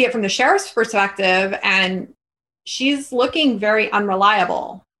and you see it from the sheriff's perspective and she's looking very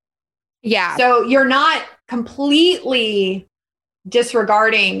unreliable. Yeah. So you're not completely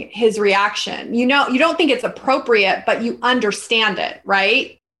disregarding his reaction. You know, you don't think it's appropriate, but you understand it,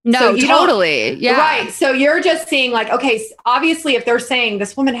 right? No, so totally. Yeah. Right. So you're just seeing like, okay, obviously if they're saying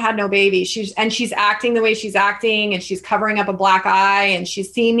this woman had no baby, she's acting the way she's acting and she's covering up a black eye and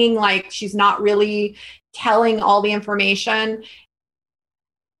she's seeming like she's not really telling all the information.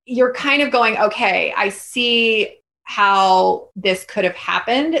 You're kind of going, okay, I see how this could have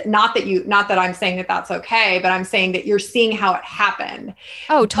happened. Not that I'm saying that that's okay, but I'm saying that you're seeing how it happened.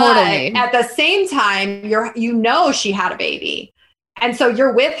 Oh, totally. But at the same time, you know, she had a baby. And so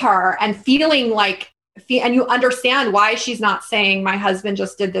you're with her and feeling like, and you understand why she's not saying my husband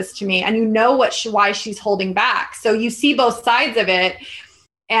just did this to me. And you know why she's holding back. So you see both sides of it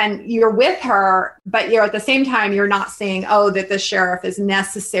and you're with her, but you're at the same time, you're not saying, oh, that the sheriff is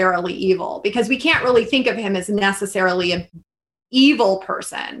necessarily evil, because we can't really think of him as necessarily an evil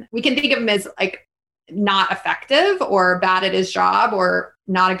person. We can think of him as like not effective or bad at his job or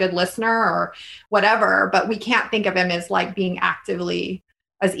not a good listener or whatever, but we can't think of him as like being actively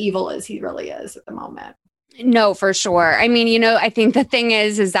as evil as he really is at the moment. No, for sure. I mean, you know, I think the thing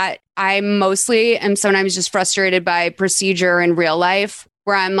is that I mostly am sometimes just frustrated by procedure in real life,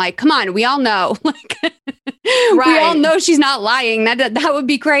 where I'm like, come on, we all know, like, we all know she's not lying. That would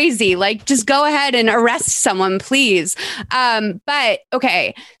be crazy. Like, just go ahead and arrest someone, please. But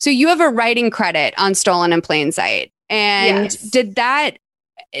okay, so you have a writing credit on Stolen in Plain Sight, and yes. did that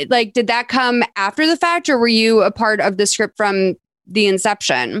come after the fact, or were you a part of the script from the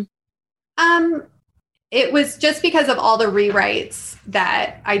inception? It was just because of all the rewrites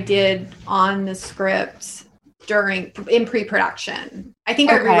that I did on the script in pre-production. I think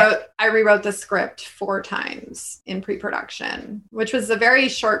I rewrote the script 4 times in pre-production, which was a very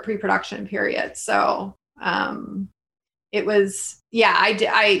short pre-production period. So it was,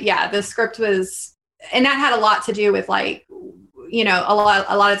 the script was, and that had a lot to do with like, you know, a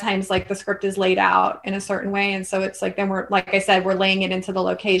lot of times like the script is laid out in a certain way. And so it's like, then we're, like I said, we're laying it into the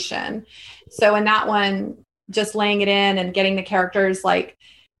location. So in that one, just laying it in and getting the characters, like,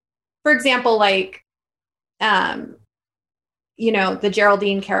 for example, like, you know, the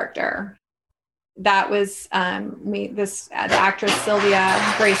Geraldine character, that was, the actress,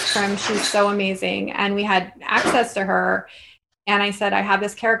 Sylvia Grace Trim, she's so amazing. And we had access to her. And I said, I have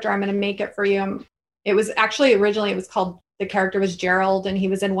this character, I'm going to make it for you. It was actually, originally it was called, the character was Gerald, and he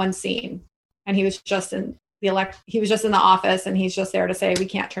was in one scene and he was just in the office, and he's just there to say, we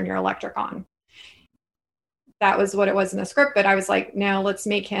can't turn your electric on. That was what it was in the script. But I was like, no, let's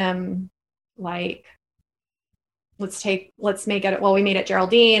make him like, let's make it, well, we made it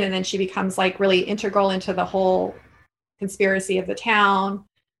Geraldine, and then she becomes like really integral into the whole conspiracy of the town.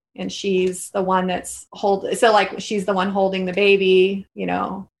 and she's the one that's she's the one holding the baby, you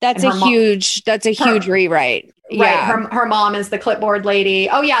know. That's a huge rewrite. Right. Yeah. Her mom is the clipboard lady.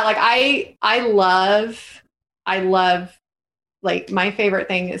 Oh yeah. Like I love like my favorite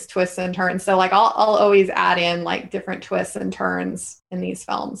thing is twists and turns. So like I'll always add in like different twists and turns in these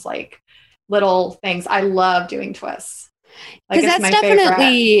films, like little things. I love doing twists. Because that's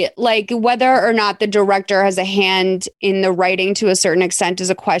definitely like whether or not the director has a hand in the writing to a certain extent is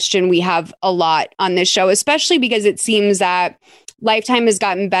a question we have a lot on this show, especially because it seems that Lifetime has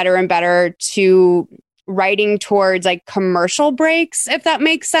gotten better and better to writing towards like commercial breaks, if that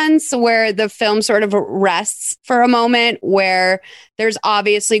makes sense, where the film sort of rests for a moment where there's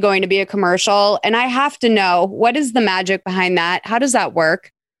obviously going to be a commercial. And I have to know, what is the magic behind that? How does that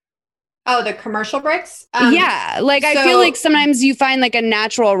work? Oh, the commercial breaks? Yeah. Like I feel like sometimes you find like a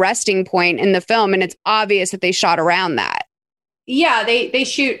natural resting point in the film and it's obvious that they shot around that. Yeah, they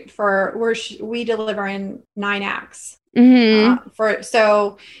shoot we deliver in 9 acts. Mm-hmm.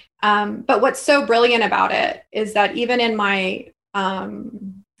 But what's so brilliant about it is that even in my,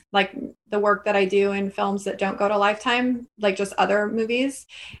 like the work that I do in films that don't go to Lifetime, like just other movies,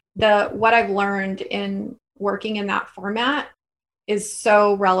 what I've learned in working in that format is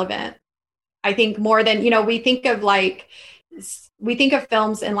so relevant. I think more than, we think of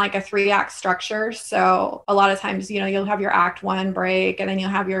films in like a 3-act structure. So a lot of times, you'll have your act 1 break, and then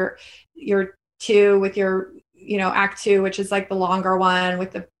you'll have your 2 with your, act 2, which is like the longer one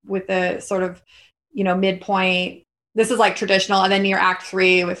with the sort of, midpoint. This is like traditional. And then your act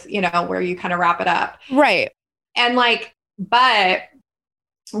 3 with, where you kind of wrap it up. Right. And like, but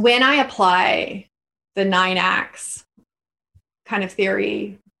when I apply the 9 acts kind of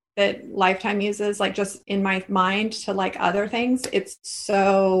theory that Lifetime uses, like just in my mind to like other things, it's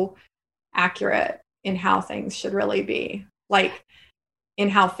so accurate in how things should really be, like in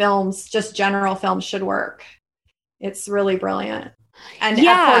how films, just general films, should work. It's really brilliant. And of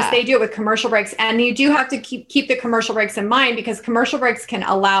course they do it with commercial breaks, and you do have to keep the commercial breaks in mind, because commercial breaks can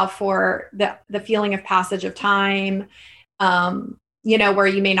allow for the feeling of passage of time, where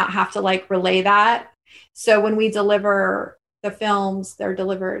you may not have to like relay that. So when we deliver the films, they're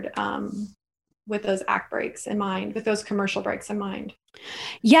delivered with those act breaks in mind, with those commercial breaks in mind.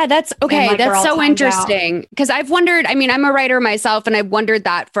 Yeah, that's okay. Like that's so interesting, because I've wondered, I mean, I'm a writer myself, and I've wondered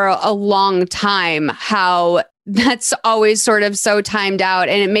that for a long time, how that's always sort of so timed out.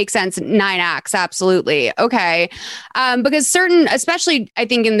 And it makes sense. 9 acts. Absolutely. Okay. Because especially I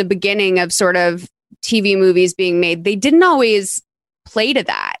think in the beginning of sort of TV movies being made, they didn't always play to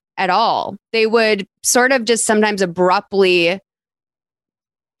that at all. They would sort of just sometimes abruptly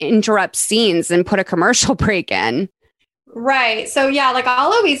interrupt scenes and put a commercial break in. Right. So yeah, like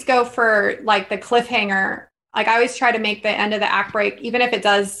I'll always go for like the cliffhanger. Like I always try to make the end of the act break, even if it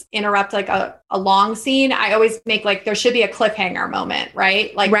does interrupt like a long scene, I always make like, there should be a cliffhanger moment,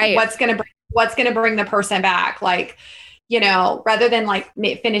 right? Like what's going to bring the person back? Like, rather than like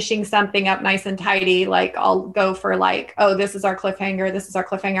finishing something up nice and tidy, like I'll go for like, oh, this is our cliffhanger. This is our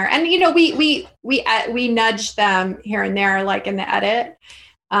cliffhanger. And, we nudge them here and there, like in the edit.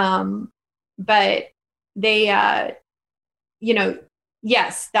 But they,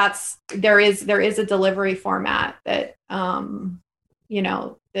 yes, there is a delivery format that,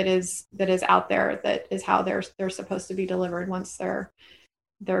 that is out there, that is how they're supposed to be delivered once they're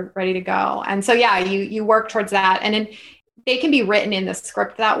ready to go. And so, yeah, you work towards that. And then they can be written in the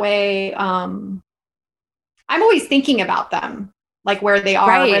script that way. I'm always thinking about them, like where they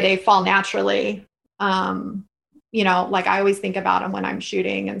are, where they fall naturally. Like I always think about them when I'm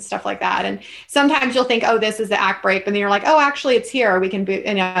shooting and stuff like that. And sometimes you'll think, oh, this is the act break. But then you're like, oh, actually it's here. We can be,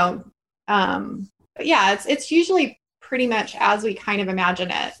 but yeah, it's usually pretty much as we kind of imagine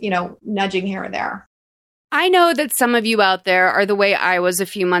it, nudging here or there. I know that some of you out there are the way I was a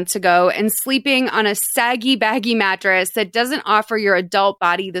few months ago and sleeping on a saggy, baggy mattress that doesn't offer your adult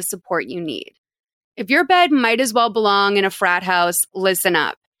body the support you need. If your bed might as well belong in a frat house, listen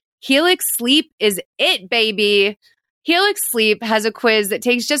up. Helix Sleep is it, baby. Helix Sleep has a quiz that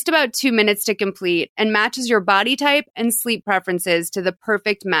takes just about 2 minutes to complete and matches your body type and sleep preferences to the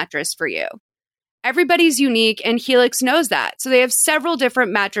perfect mattress for you. Everybody's unique, and Helix knows that, so they have several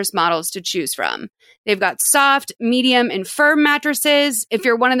different mattress models to choose from. They've got soft, medium, and firm mattresses. If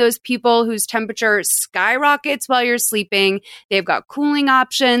you're one of those people whose temperature skyrockets while you're sleeping, they've got cooling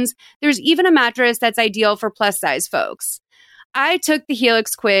options. There's even a mattress that's ideal for plus-size folks. I took the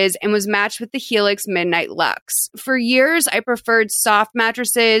Helix quiz and was matched with the Helix Midnight Luxe. For years, I preferred soft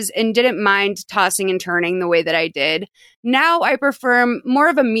mattresses and didn't mind tossing and turning the way that I did. Now I prefer more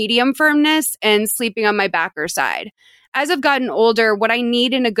of a medium firmness and sleeping on my back or side. As I've gotten older, what I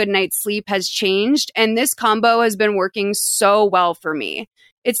need in a good night's sleep has changed, and this combo has been working so well for me.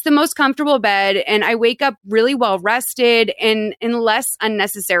 It's the most comfortable bed, and I wake up really well rested and in less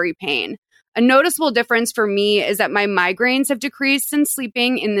unnecessary pain. A noticeable difference for me is that my migraines have decreased since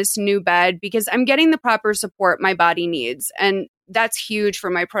sleeping in this new bed because I'm getting the proper support my body needs. And that's huge for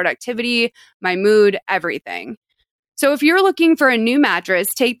my productivity, my mood, everything. So if you're looking for a new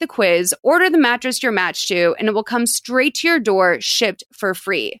mattress, take the quiz, order the mattress you're matched to, and it will come straight to your door, shipped for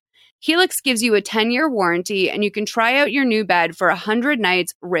free. Helix gives you a 10-year warranty, and you can try out your new bed for 100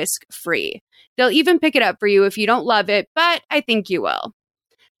 nights risk-free. They'll even pick it up for you if you don't love it, but I think you will.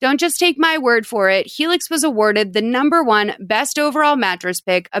 Don't just take my word for it. Helix was awarded the #1 best overall mattress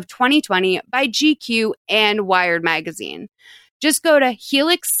pick of 2020 by GQ and Wired magazine. Just go to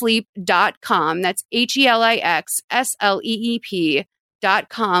helixsleep.com. That's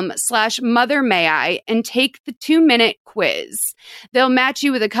HELIXSLEEP.com/mothermayI and take the 2-minute quiz. They'll match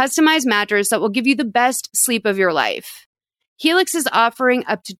you with a customized mattress that will give you the best sleep of your life. Helix is offering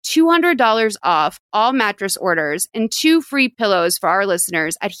up to $200 off all mattress orders and 2 free pillows for our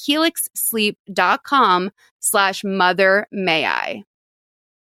listeners at helixsleep.com/mothermayI.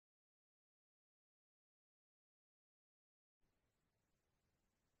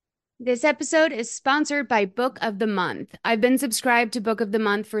 This episode is sponsored by Book of the Month. I've been subscribed to Book of the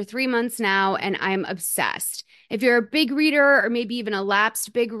Month for 3 months now, and I'm obsessed. If you're a big reader or maybe even a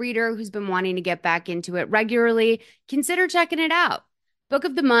lapsed big reader who's been wanting to get back into it regularly, consider checking it out. Book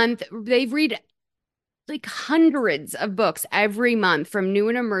of the Month, they read like hundreds of books every month from new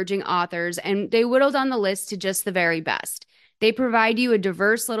and emerging authors, and they whittled down the list to just the very best. They provide you a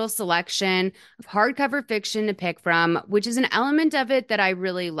diverse little selection of hardcover fiction to pick from, which is an element of it that I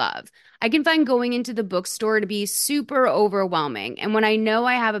really love. I can find going into the bookstore to be super overwhelming. And when I know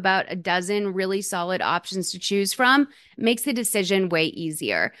I have about a dozen really solid options to choose from, it makes the decision way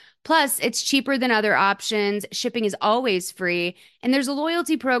easier. Plus, it's cheaper than other options, shipping is always free, and there's a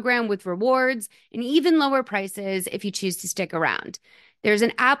loyalty program with rewards and even lower prices if you choose to stick around. There's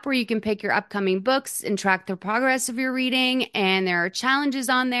an app where you can pick your upcoming books and track the progress of your reading, and there are challenges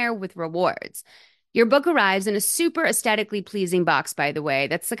on there with rewards. Your book arrives in a super aesthetically pleasing box, by the way.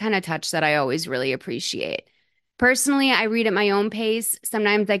 That's the kind of touch that I always really appreciate. Personally, I read at my own pace.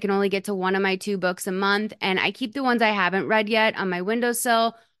 Sometimes I can only get to 1 of my 2 books a month, and I keep the ones I haven't read yet on my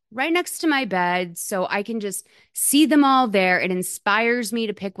windowsill right next to my bed so I can just see them all there. It inspires me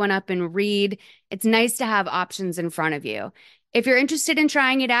to pick one up and read. It's nice to have options in front of you. If you're interested in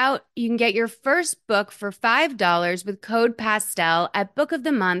trying it out, you can get your first book for $5 with code PASTEL at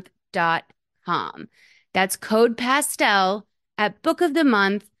bookofthemonth.com. That's code PASTEL at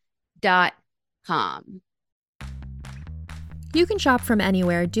bookofthemonth.com. You can shop from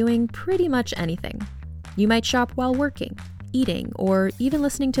anywhere doing pretty much anything. You might shop while working, eating, or even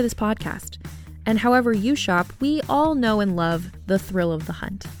listening to this podcast. And however you shop, we all know and love the thrill of the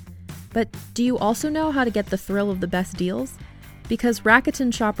hunt. But do you also know how to get the thrill of the best deals? Because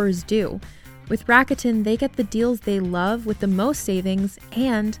Rakuten shoppers do. With Rakuten, they get the deals they love with the most savings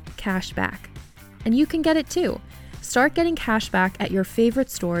and cash back. And you can get it too. Start getting cash back at your favorite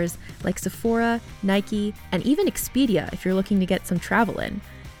stores like Sephora, Nike, and even Expedia if you're looking to get some travel in.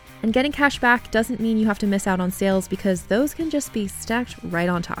 And getting cash back doesn't mean you have to miss out on sales because those can just be stacked right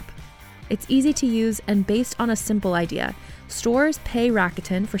on top. It's easy to use and based on a simple idea. Stores pay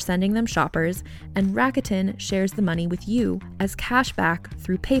Rakuten for sending them shoppers, and Rakuten shares the money with you as cash back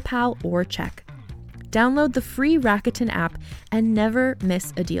through PayPal or check. Download the free Rakuten app and never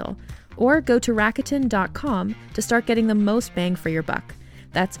miss a deal. Or go to Rakuten.com to start getting the most bang for your buck.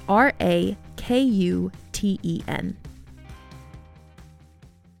 That's RAKUTEN.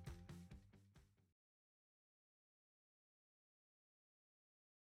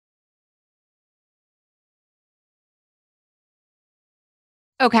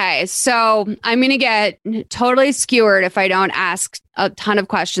 Okay, so I'm going to get totally skewered if I don't ask a ton of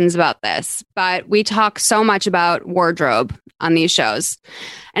questions about this, but we talk so much about wardrobe on these shows.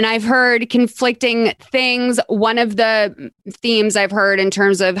 And I've heard conflicting things. One of the themes I've heard in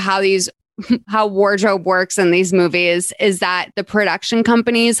terms of how wardrobe works in these movies is that the production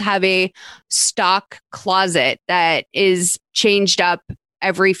companies have a stock closet that is changed up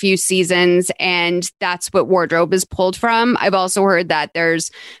every few seasons, and that's what wardrobe is pulled from. I've also heard that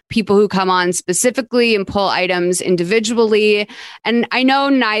there's people who come on specifically and pull items individually. And I know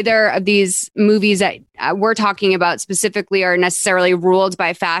neither of these movies that we're talking about specifically are necessarily ruled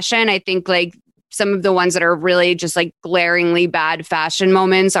by fashion. I think like some of the ones that are really just like glaringly bad fashion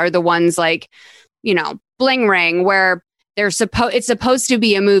moments are the ones like, you know, Bling Ring, where it's supposed to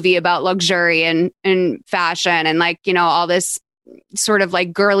be a movie about luxury and fashion and like, you know, all this sort of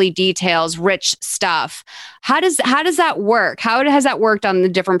like girly details, rich stuff. How does that work? How has that worked on the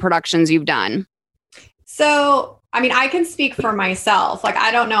different productions you've done? So, I mean, I can speak for myself. Like,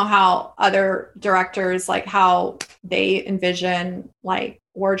 I don't know how other directors, like how they envision like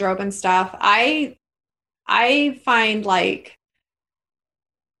wardrobe and stuff. I find like,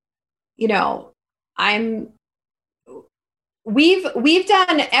 you know, we've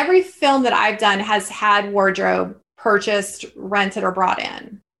done, every film that I've done has had wardrobe purchased, rented, or brought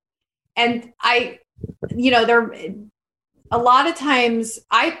in. And there a lot of times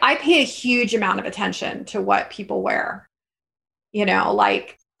I pay a huge amount of attention to what people wear, you know,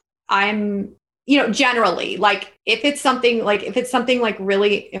 like I'm, you know, generally, like if it's something like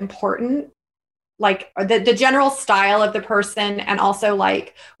really important, like the general style of the person and also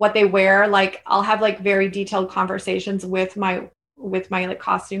like what they wear, like I'll have like very detailed conversations with my like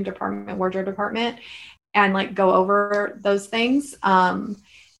costume department, wardrobe department, and like go over those things. And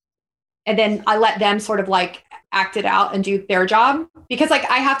then I let them sort of like act it out and do their job, because like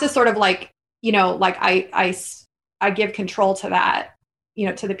I have to sort of like, you know, like I give control to that, you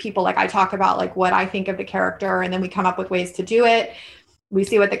know, to the people. Like I talk about like what I think of the character, and then we come up with ways to do it. We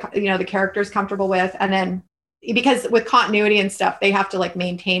see what the character's comfortable with. And then because with continuity and stuff, they have to like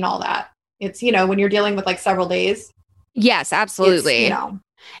maintain all that. It's, you know, when you're dealing with like several days. Yes, absolutely. You know,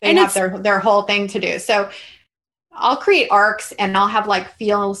 they have their whole thing to do. So I'll create arcs and I'll have like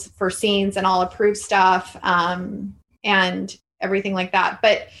feels for scenes and I'll approve stuff and everything like that.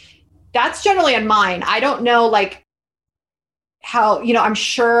 But that's generally in mine. I don't know like how, you know, I'm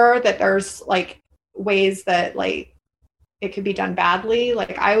sure that there's like ways that like it could be done badly.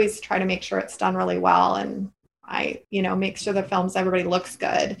 Like I always try to make sure it's done really well, and I, you know, make sure the films, everybody looks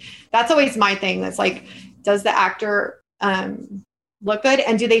good. That's always my thing. That's like, does the actor look good,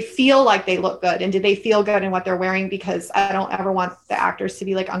 and do they feel like they look good, and do they feel good in what they're wearing? Because I don't ever want the actors to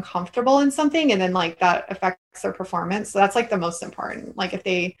be like uncomfortable in something and then like that affects their performance. So that's like the most important. Like if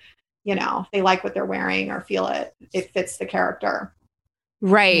they, you know, if they like what they're wearing or feel it fits the character.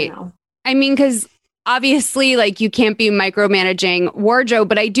 Right. You know? I mean, because obviously like you can't be micromanaging wardrobe,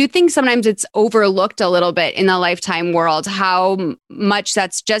 but I do think sometimes it's overlooked a little bit in the Lifetime world, how much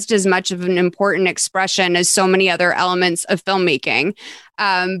that's just as much of an important expression as so many other elements of filmmaking,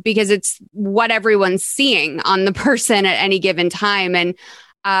 because it's what everyone's seeing on the person at any given time. And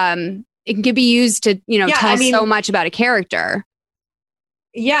it can be used to, you know, tell so much about a character.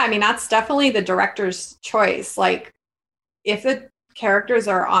 Yeah. I mean, that's definitely the director's choice. Like if the characters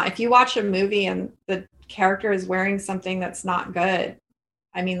are on, if you watch a movie and the character is wearing something that's not good,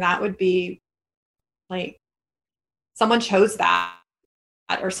 I mean, that would be like someone chose that,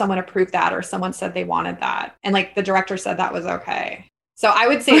 or someone approved that, or someone said they wanted that, and like the director said that was okay. So I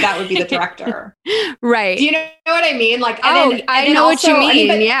would say that would be the director. Right. Do you know what I mean? Like, I know what you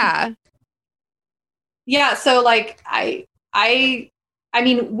mean. Yeah. Yeah. So like I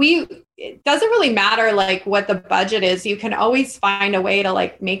mean, it doesn't really matter like what the budget is. You can always find a way to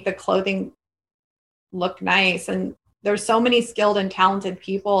like make the clothing look nice. And there's so many skilled and talented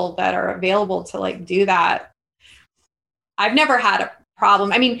people that are available to like do that. I've never had a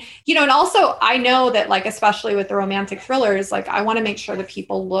problem. I mean, you know, and also I know that like, especially with the romantic thrillers, like I want to make sure that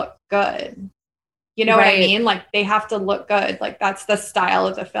people look good. You know what I mean? Like they have to look good. Like that's the style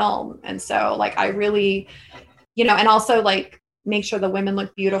of the film. And so like, I really, you know, and also like, make sure the women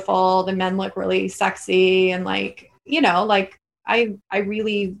look beautiful, the men look really sexy, and like, you know, like I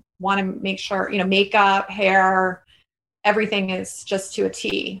really want to make sure, you know, makeup, hair, everything is just to a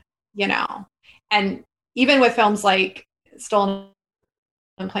T, you know. And even with films like Stolen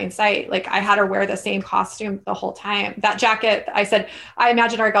in Plain Sight, like I had her wear the same costume the whole time. That jacket, I said, I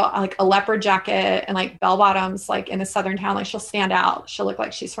imagine her go like a leopard jacket and like bell bottoms, like in a southern town, like she'll stand out. She'll look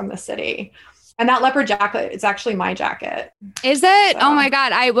like she's from the city. And that leopard jacket, it's actually my jacket. Is it? So, oh my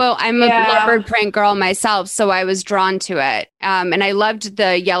God. I'm a leopard print girl myself, so I was drawn to it. And I loved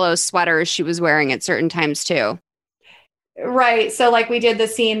the yellow sweaters she was wearing at certain times too. Right. So like we did the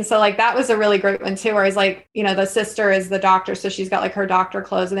scene. So like that was a really great one too, where he's like, you know, the sister is the doctor. So she's got like her doctor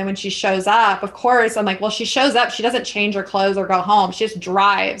clothes. And then when she shows up, of course, I'm like, well, she shows up, she doesn't change her clothes or go home. She just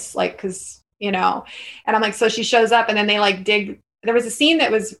drives, like, cause, you know, and I'm like, so she shows up and then they like dig. There was a scene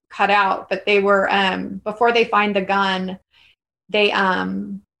that was cut out, but they were, before they find the gun,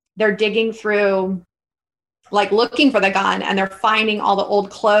 they're digging through, like looking for the gun, and they're finding all the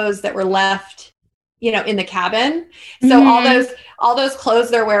old clothes that were left, you know, in the cabin. So all those clothes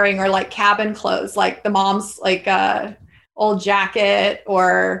they're wearing are like cabin clothes, like the mom's like old jacket,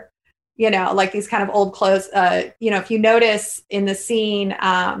 or, like these kind of old clothes. If you notice in the scene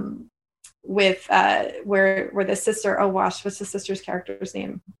with where the sister, oh gosh, what's the sister's character's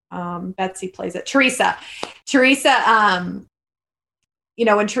name? Betsy plays it. Teresa,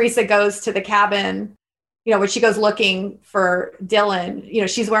 when Teresa goes to the cabin, when she goes looking for Dylan,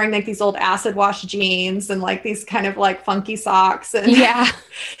 she's wearing like these old acid wash jeans and like these kind of like funky socks. And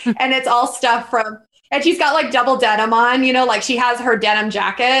and it's all stuff and she's got like double denim on, like she has her denim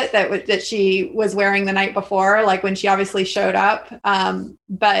jacket that she was wearing the night before, like when she obviously showed up.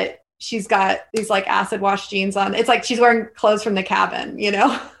 But she's got these like acid wash jeans on. It's like she's wearing clothes from the cabin,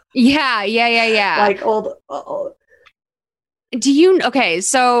 Yeah. Like old.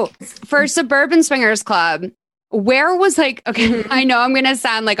 So for Suburban Swingers Club, where was I know I'm going to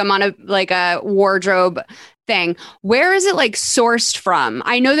sound like I'm on a wardrobe thing. Where is it like sourced from?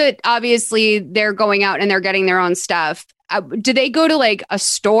 I know that obviously they're going out and they're getting their own stuff. Do they go to like a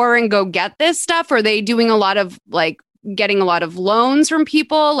store and go get this stuff? Or are they doing a lot of like getting a lot of loans from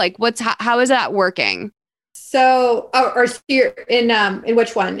people? Like how is that working? So, or you're in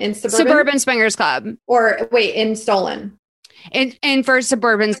which one? In Suburban Swingers Club? Or wait, in Stolen? And for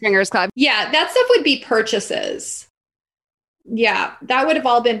Suburban Swingers Club. Yeah, that stuff would be purchases. Yeah, that would have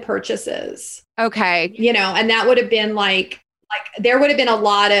all been purchases. Okay. And that would have been like there would have been a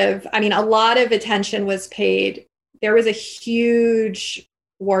lot of attention was paid. There was a huge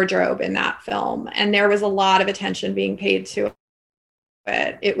wardrobe in that film, and there was a lot of attention being paid to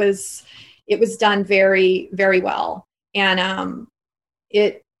it. It was done very, very well. And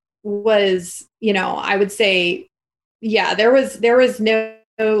it was, I would say, yeah, there was no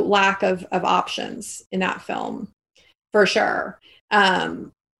lack of options in that film, for sure.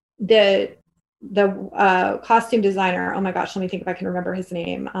 The costume designer, oh my gosh, let me think if I can remember his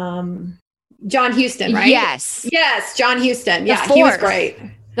name. John Huston, right? Yes, John Huston. Yeah, he was great.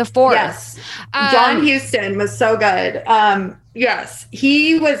 The Fourth. Yes, John Huston was so good. Yes,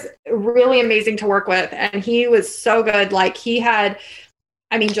 he was really amazing to work with, and he was so good. Like he had,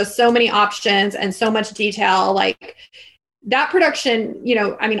 just so many options and so much detail. Like that production,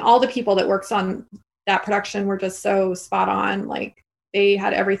 all the people that works on that production were just so spot on. Like they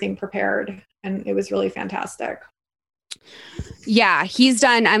had everything prepared, and it was really fantastic. Yeah,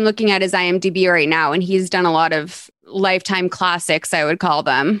 I'm looking at his IMDb right now, and he's done a lot of Lifetime classics, I would call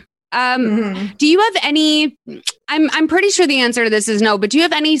them. Do you have any, I'm pretty sure the answer to this is no, but do you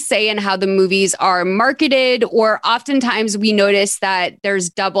have any say in how the movies are marketed? Or oftentimes we notice that there's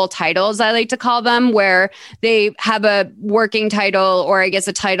double titles, I like to call them, where they have a working title, or I guess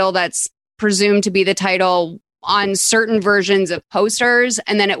a title that's presumed to be the title on certain versions of posters,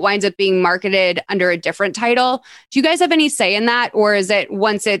 and then it winds up being marketed under a different title. Do you guys have any say in that? Or is it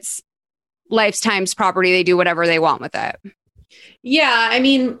once it's Lifetime's property, they do whatever they want with it? Yeah,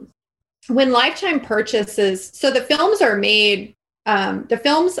 when Lifetime purchases, so the films are made, even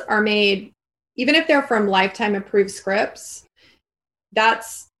if they're from Lifetime approved scripts,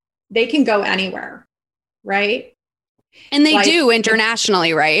 they can go anywhere, right? And they do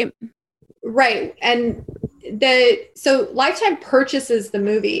internationally, right? Right. And so Lifetime purchases the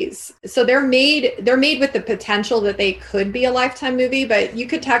movies. So they're made with the potential that they could be a Lifetime movie, but you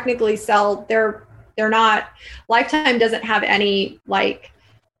could technically sell, they're not, Lifetime doesn't have any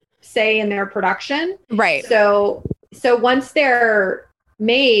say in their production. Right. So once they're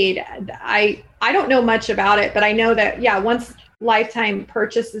made, I don't know much about it, but I know that, once Lifetime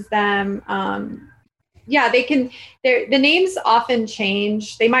purchases them, they can, the names often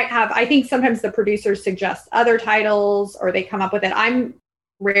change. They might have, I think sometimes the producers suggest other titles, or they come up with it. I'm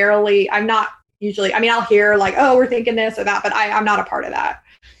not usually, I'll hear oh, we're thinking this or that, but I'm not a part of that.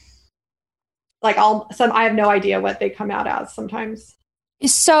 I have no idea what they come out as sometimes.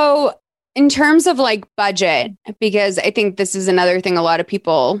 So in terms of budget, because I think this is another thing a lot of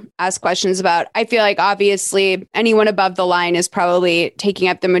people ask questions about, I feel like obviously anyone above the line is probably taking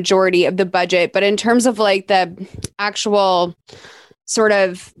up the majority of the budget. But in terms of the actual sort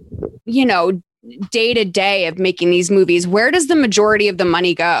of, day to day of making these movies, where does the majority of the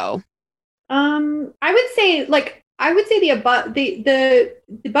money go? I would say the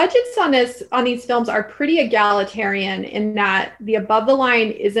budgets on these films are pretty egalitarian in that the above the line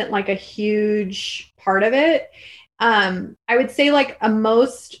isn't a huge part of it. I would say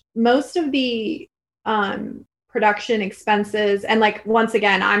most of the production expenses, and once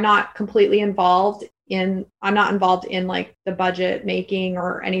again, I'm not involved in the budget making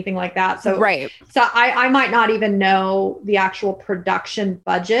or anything like that. So right. So I might not even know the actual production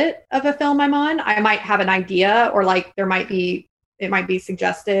budget of a film I'm on. I might have an idea, or it might be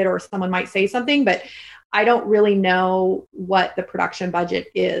suggested, or someone might say something, but I don't really know what the production budget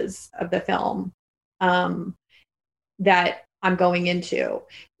is of the film that I'm going into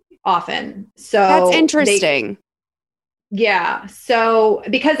often. So that's interesting. Yeah. So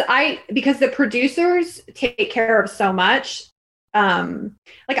because the producers take care of so much,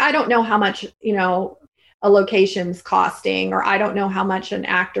 like I don't know how much, a location's costing, or I don't know how much an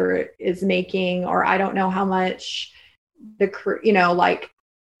actor is making, or I don't know how much the crew,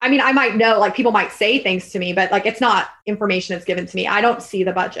 I might know, like people might say things to me, but like, it's not information that's given to me. I don't see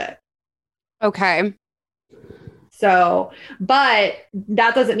the budget. Okay. So, but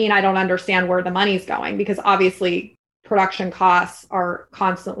that doesn't mean I don't understand where the money's going, because obviously production costs are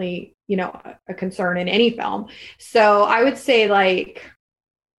constantly, a concern in any film. So I would say it's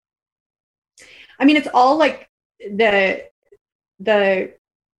all like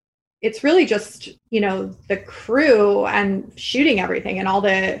it's really just, the crew and shooting everything and all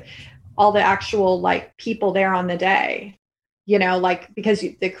the actual like people there on the day, because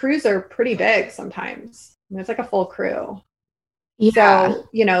the crews are pretty big sometimes. It's like a full crew. Yeah. So,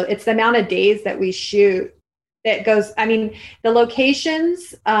 it's the amount of days that we shoot that goes, the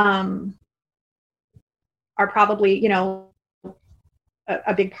locations are probably,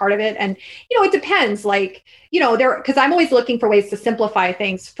 a big part of it. And, it depends, like, because I'm always looking for ways to simplify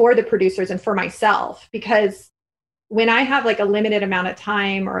things for the producers and for myself, because when I have like a limited amount of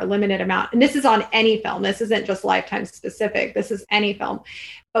time or a limited amount, and this is on any film, this isn't just Lifetime specific, this is any film.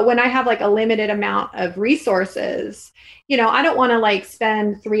 But when I have like a limited amount of resources, I don't want to like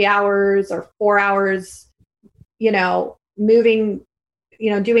spend 3 hours or 4 hours, moving,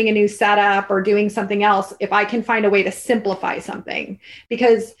 doing a new setup or doing something else, if I can find a way to simplify something.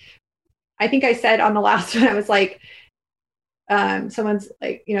 Because I think I said on the last one, I was like, someone's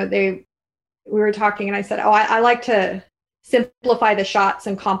like, we were talking and I said, I like to simplify the shots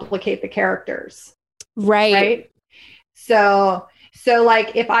and complicate the characters. Right. So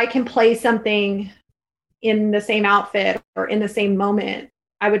like if I can play something in the same outfit or in the same moment,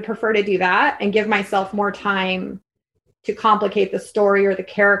 I would prefer to do that and give myself more time to complicate the story or the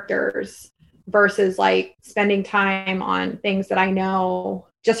characters versus like spending time on things that I know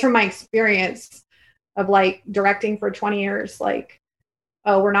just from my experience of like directing for 20 years, like,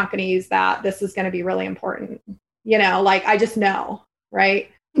 oh, we're not going to use that. This is going to be really important. Like I just know,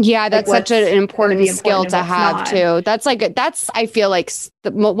 right? Yeah, that's like such an important skill to have not. too. That's I feel like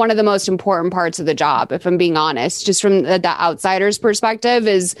one of the most important parts of the job, if I'm being honest, just from the outsider's perspective,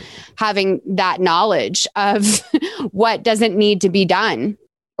 is having that knowledge of what doesn't need to be done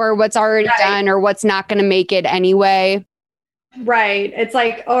or what's already done or what's not going to make it anyway. Right. It's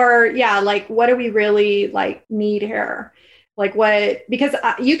like, or yeah, like what do we really like need here? Like what, because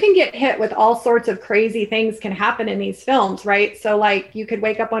you can get hit with all sorts of crazy things can happen in these films, right? So like you could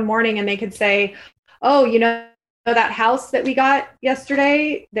wake up one morning and they could say, oh, that house that we got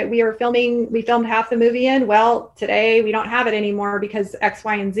yesterday that we filmed half the movie in. Well, today we don't have it anymore because X,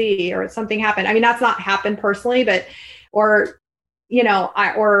 Y, and Z, or something happened. That's not happened personally, but, or, we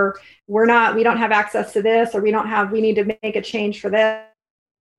don't have access to this, or we need to make a change for this.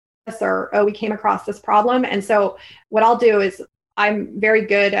 Or, oh, we came across this problem. And so what I'll do is I'm very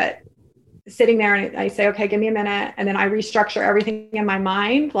good at sitting there and I say, okay, give me a minute. And then I restructure everything in my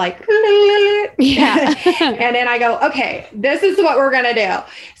mind, like, yeah. And then I go, okay, this is what we're going to do.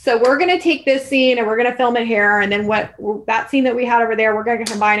 So we're going to take this scene and we're going to film it here. And then that scene that we had over there, we're going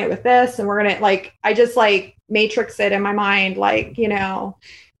to combine it with this. And we're going to I just like matrix it in my mind, like, and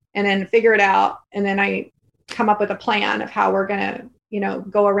then figure it out. And then I come up with a plan of how we're going to,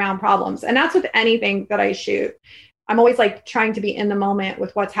 go around problems. And that's with anything that I shoot. I'm always like trying to be in the moment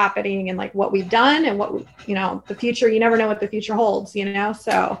with what's happening and like what we've done and what, the future, you never know what the future holds,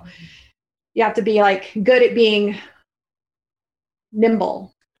 so you have to be like good at being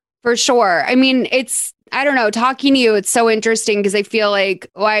nimble. For sure. I don't know, talking to you, it's so interesting because I feel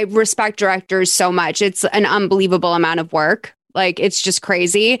like I respect directors so much. It's an unbelievable amount of work. Like, it's just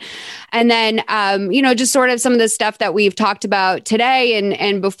crazy. And then, just sort of some of the stuff that we've talked about today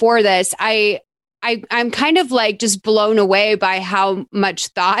and before this, I'm kind of like just blown away by how much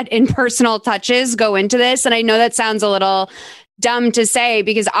thought and personal touches go into this. And I know that sounds a little dumb to say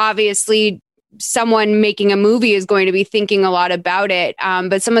because obviously someone making a movie is going to be thinking a lot about it.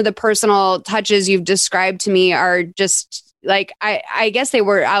 But some of the personal touches you've described to me are just like, I guess they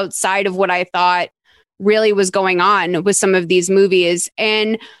were outside of what I thought really was going on with some of these movies.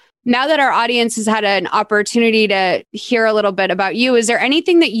 And now that our audience has had an opportunity to hear a little bit about you, is there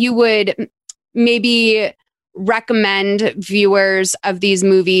anything that you would maybe recommend viewers of these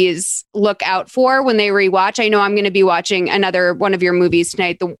movies look out for when they rewatch? I know I'm going to be watching another one of your movies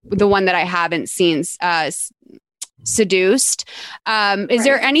tonight, the one that I haven't seen, Seduced. Is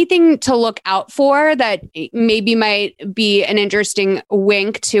there anything to look out for that maybe might be an interesting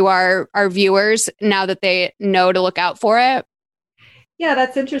wink to our viewers now that they know to look out for it? Yeah,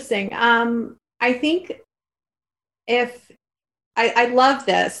 that's interesting. I think if I love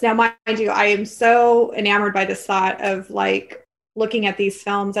this. Now, mind you, I am so enamored by this thought of like looking at these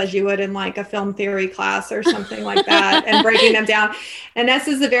films as you would in like a film theory class or something like that and breaking them down. And this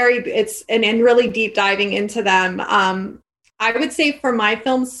is and really deep diving into them. I would say for my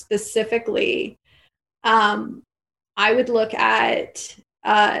films specifically, I would look at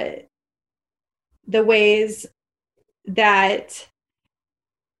the ways that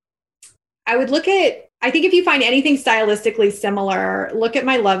I think if you find anything stylistically similar, look at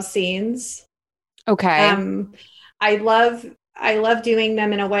my love scenes. Okay. I love doing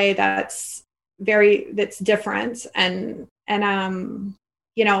them in a way that's different and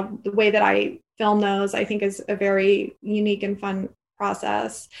you know, the way that I film those, I think is a very unique and fun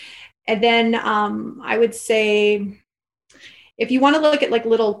process. And then I would say if you want to look at like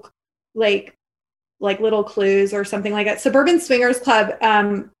little clues or something like that, Suburban Swingers Club,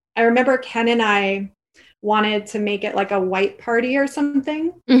 I remember Ken and I wanted to make it like a white party or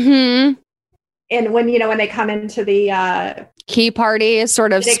something. Mm-hmm. And when they come into the key party,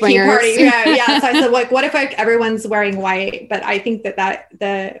 sort of swingers. Key party, yeah. So I said, like, what if everyone's wearing white? But I think that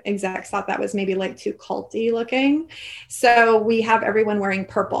the execs thought that was maybe like too culty looking. So we have everyone wearing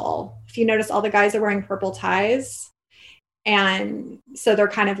purple. If you notice, all the guys are wearing purple ties. And so they're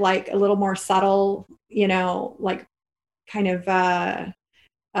kind of like a little more subtle, you know, like kind of,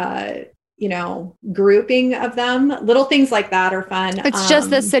 you know, grouping of them. Little things like that are fun. It's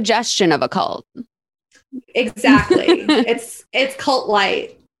just the suggestion of a cult. Exactly. it's cult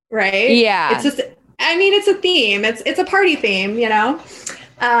light, right? Yeah. It's just, I mean, it's a theme. It's a party theme, you know?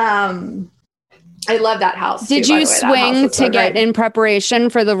 I love that house. Did you swing to get in preparation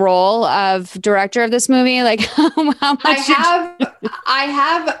for the role of director of this movie? Like how much? I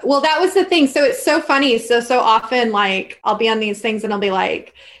have. Well, that was the thing. So it's so funny. So often, like, I'll be on these things and I'll be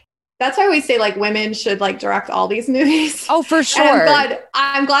like, that's why I always say like women should like direct all these movies. Oh, for sure. And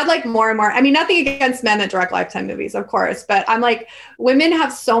I'm glad like more and more, I mean, nothing against men that direct Lifetime movies, of course, but I'm like, women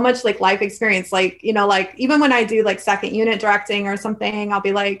have so much like life experience. Like, you know, like even when I do like second unit directing or something, I'll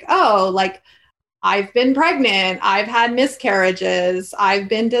be like, oh, like I've been pregnant. I've had miscarriages. I've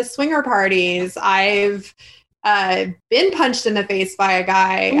been to swinger parties. I've been punched in the face by a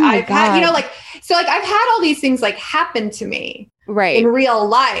guy. Oh I've had, you know, like, so like I've had all these things like happen to me. Right. In real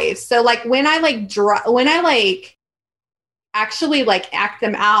life. So like when I actually like act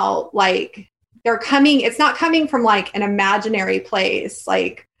them out, like it's not coming from like an imaginary place.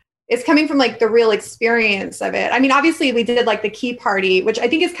 Like it's coming from like the real experience of it. I mean, obviously we did like the key party, which I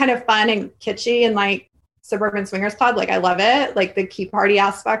think is kind of fun and kitschy and like Suburban Swingers Club. Like I love it. Like the key party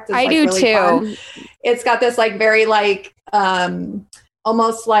aspect is I do really too. Fun. It's got this like very like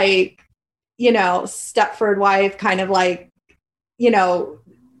almost like, you know, Stepford Wife kind of like, you know,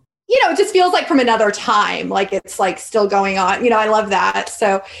 it just feels like from another time, like it's like still going on, you know, I love that.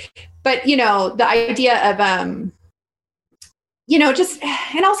 So, but you know, the idea of, you know, just,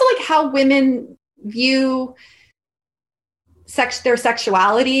 and also like how women view their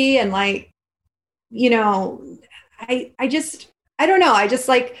sexuality and like, you know, I don't know. I just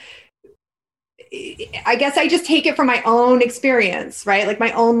like, I guess I just take it from my own experience, right? Like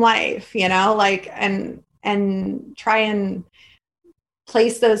my own life, you know, like, and try and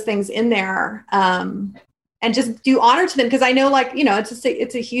place those things in there and just do honor to them because I know like, you know, it's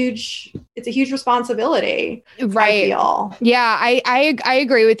a huge responsibility. Right. I feel. Yeah, I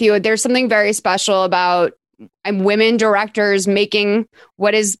agree with you. There's something very special about women directors making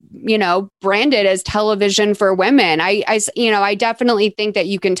what is, you know, branded as television for women. I definitely think that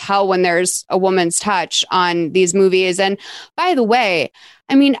you can tell when there's a woman's touch on these movies. And by the way,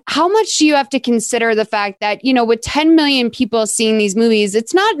 I mean, how much do you have to consider the fact that, you know, with 10 million people seeing these movies,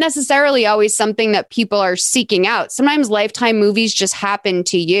 it's not necessarily always something that people are seeking out. Sometimes Lifetime movies just happen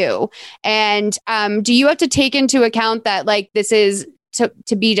to you. And do you have to take into account that like this is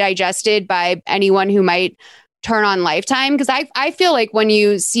to be digested by anyone who might turn on Lifetime? Because I feel like when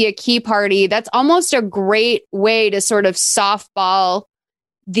you see a key party, that's almost a great way to sort of softball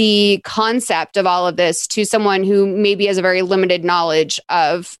the concept of all of this to someone who maybe has a very limited knowledge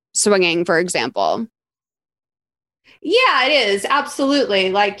of swinging, for example. Yeah, it is.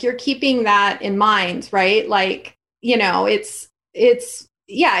 Absolutely. Like you're keeping that in mind, right? Like, you know, it's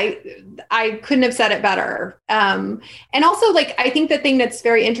yeah, I couldn't have said it better. And also, like, I think the thing that's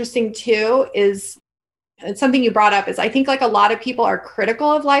very interesting too is it's something you brought up is I think like a lot of people are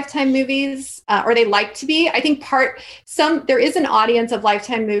critical of Lifetime movies, or they like to be. I think there is an audience of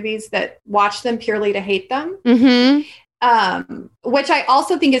Lifetime movies that watch them purely to hate them, which I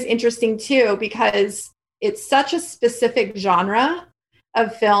also think is interesting too, because it's such a specific genre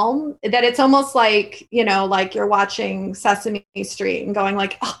of film that it's almost like, you know, like you're watching Sesame Street and going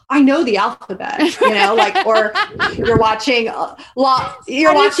like, oh, I know the alphabet, you know, like, or you're watching Law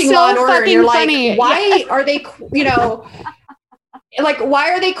and Order and you're like, funny. Why are they, you know, like, why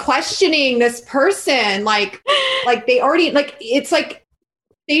are they questioning this person? Like they already, like, it's like,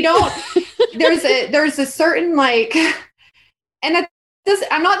 they don't, there's a certain like, and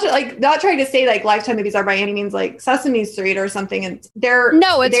I'm not trying to say like Lifetime movies are by any means like Sesame Street or something. And they are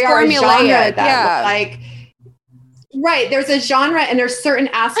formulaic. Like, right. There's a genre and there's certain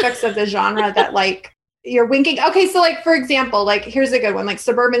aspects of the genre that like you're winking. Okay. So like, for example, like here's a good one, like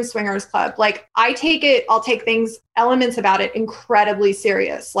Suburban Swingers Club. Like I'll take elements about it incredibly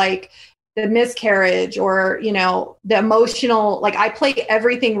serious. Like the miscarriage or, you know, the emotional, like I play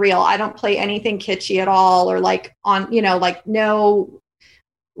everything real. I don't play anything kitschy at all, or like on, you know, like no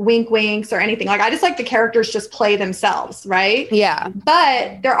wink winks or anything. Like I just like the characters just play themselves. Right. Yeah.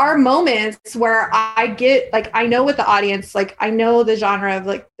 But there are moments where I get like, I know with the audience, like I know the genre of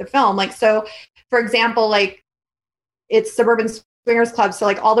like the film. Like, so for example, like it's Suburban Swingers Club. So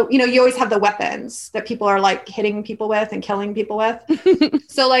like all the, you know, you always have the weapons that people are like hitting people with and killing people with.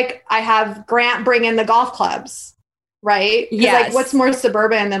 So like I have Grant bring in the golf clubs, right? Yes. Like what's more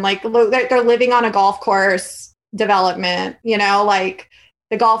suburban than like, they're living on a golf course development, you know, like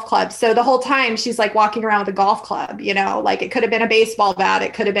the golf club. So the whole time she's like walking around with a golf club, you know, like it could have been a baseball bat.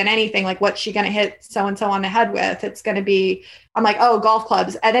 It could have been anything. Like what's she going to hit so-and-so on the head with? It's going to be, I'm like, oh, golf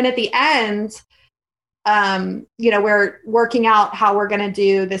clubs. And then at the end, you know, we're working out how we're going to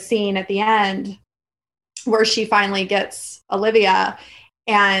do the scene at the end where she finally gets Olivia.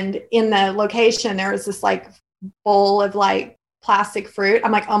 And in the location, there was this like bowl of like plastic fruit.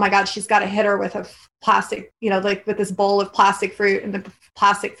 I'm like, oh my God, she's got to hit her with a plastic, you know, like with this bowl of plastic fruit and the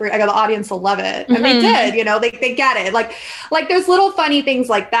plastic fruit. I go, the audience will love it. And they did, you know, they get it. Like there's little funny things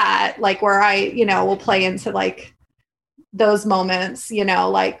like that, like where I, you know, will play into like those moments, you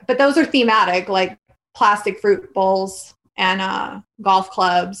know, like, but those are thematic, like plastic fruit bowls and golf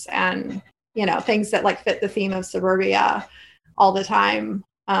clubs and, you know, things that like fit the theme of suburbia all the time.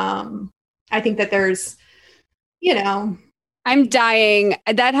 I think that there's, you know, I'm dying.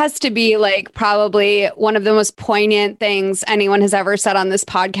 That has to be like probably one of the most poignant things anyone has ever said on this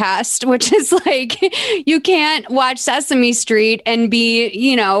podcast, which is like, you can't watch Sesame Street and be,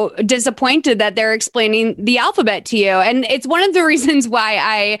 you know, disappointed that they're explaining the alphabet to you. And it's one of the reasons why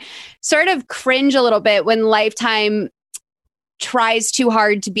I sort of cringe a little bit when Lifetime tries too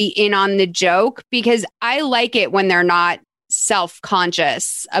hard to be in on the joke, because I like it when they're not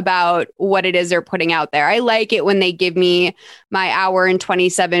self-conscious about what it is they're putting out there. I like it when they give me my hour and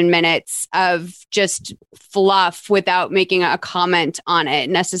 27 minutes of just fluff without making a comment on it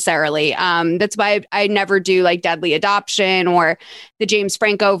necessarily. That's why I never do like Deadly Adoption or the James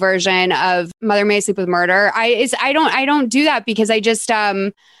Franco version of Mother May Sleep with Murder. I don't do that because I just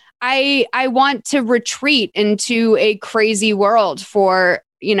I want to retreat into a crazy world for,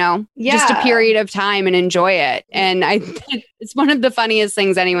 you know, just a period of time and enjoy it. And it's one of the funniest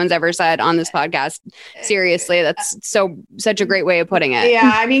things anyone's ever said on this podcast. Seriously, that's such a great way of putting it.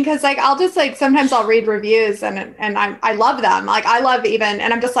 Yeah. I mean, cause like, I'll just like, sometimes I'll read reviews and I love them. Like I love and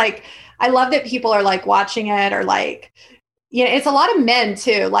I'm just like, I love that people are like watching it or like, you know, it's a lot of men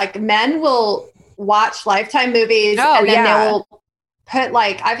too. Like men will watch Lifetime movies and then they will put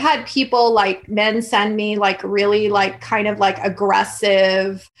like, I've had people like men send me like really like kind of like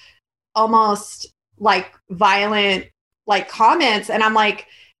aggressive, almost like violent like comments. And I'm like,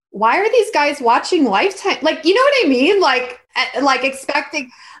 why are these guys watching Lifetime? Like, you know what I mean? Like expecting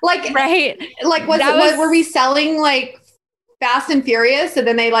like, right. Like were we selling like Fast and Furious? And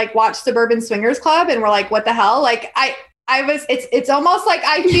then they like watch Suburban Swingers Club and we're like, what the hell? Like it's almost like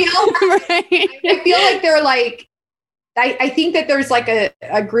I feel, right. I feel like they're like, I think that there's like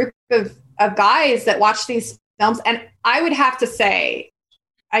a group of guys that watch these films. And I would have to say,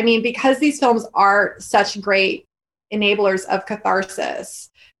 I mean, because these films are such great enablers of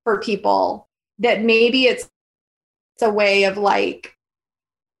catharsis for people, that maybe it's a way of like,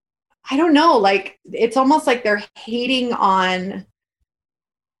 I don't know, like, it's almost like they're hating on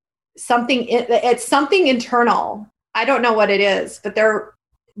something. It's something internal. I don't know what it is, but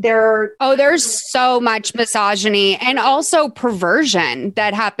there's so much misogyny and also perversion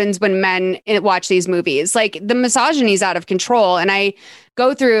that happens when men watch these movies. Like the misogyny is out of control. And I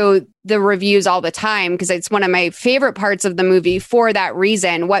go through the reviews all the time because it's one of my favorite parts of the movie for that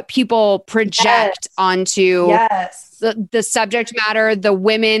reason, what people project onto the subject matter, the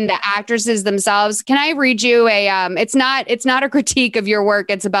women, the actresses themselves. Can I read you it's not a critique of your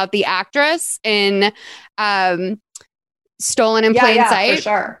work. It's about the actress in Stolen in Plain Sight. For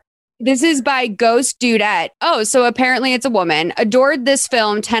sure. This is by Ghost Dudette. Oh, so apparently it's a woman. Adored this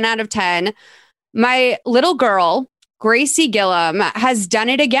film, 10 out of 10. My little girl, Gracie Gillum, has done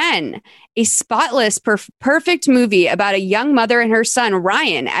it again. A spotless, perfect movie about a young mother and her son,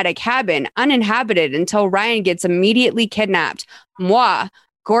 Ryan, at a cabin uninhabited until Ryan gets immediately kidnapped. Moi,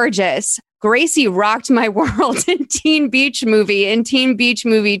 gorgeous. Gracie rocked my world in Teen Beach Movie and Teen Beach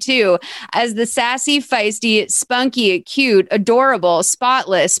Movie 2 as the sassy, feisty, spunky, cute, adorable,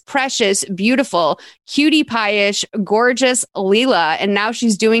 spotless, precious, beautiful, cutie pie-ish, gorgeous Leela. And now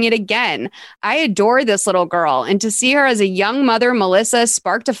she's doing it again. I adore this little girl. And to see her as a young mother, Melissa,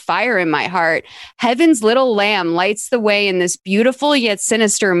 sparked a fire in my heart. Heaven's little lamb lights the way in this beautiful yet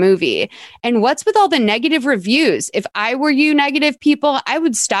sinister movie. And what's with all the negative reviews? If I were you negative people, I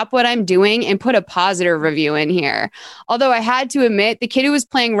would stop what I'm doing and put a positive review in here. Although I had to admit, the kid who was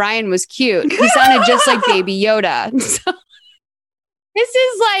playing Ryan was cute. He sounded just like Baby Yoda. So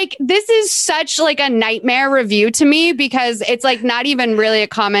this is such like a nightmare review to me because it's like not even really a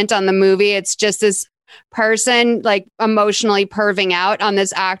comment on the movie. It's just this person like emotionally perving out on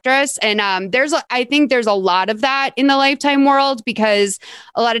this actress. And I think there's a lot of that in the Lifetime world because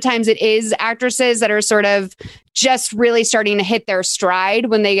a lot of times it is actresses that are sort of just really starting to hit their stride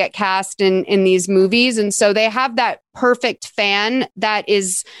when they get cast in these movies. And so they have that perfect fan that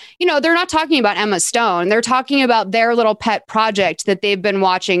is, they're not talking about Emma Stone. They're talking about their little pet project that they've been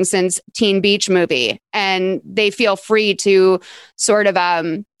watching since Teen Beach Movie. And they feel free to sort of,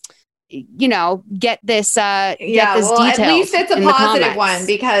 get this detail. At least it's a positive one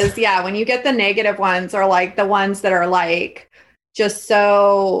because when you get the negative ones or like the ones that are like just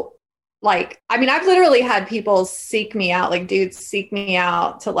so like, I mean, I've literally had people seek me out, like dudes seek me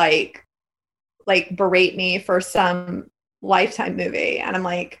out to like berate me for some Lifetime movie. And I'm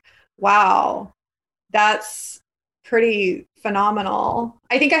like, wow, that's pretty phenomenal.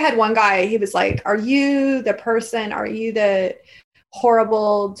 I think I had one guy, he was like, are you the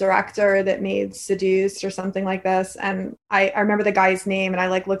horrible director that made Seduced or something like this? And I remember the guy's name and I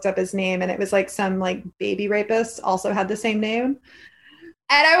like looked up his name and it was like some like baby rapist also had the same name.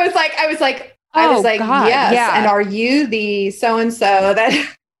 And I was like, God, yes. Yeah. And are you the so-and-so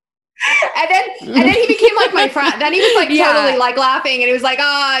that, and then he became like my friend. Then he was like totally like laughing and he was like,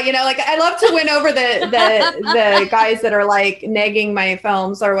 like I love to win over the guys that are like negging my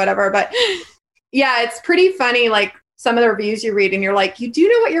films or whatever. But yeah, it's pretty funny. Like, some of the reviews you read and you're like, you do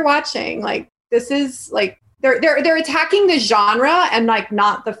know what you're watching. Like, this is like, they're attacking the genre and like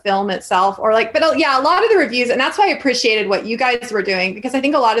not the film itself or like, but yeah, a lot of the reviews. And that's why I appreciated what you guys were doing because I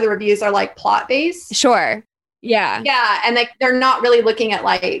think a lot of the reviews are like plot based. Sure. Yeah. Yeah. And like, they're not really looking at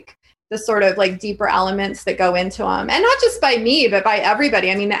like the sort of like deeper elements that go into them. And not just by me, but by everybody.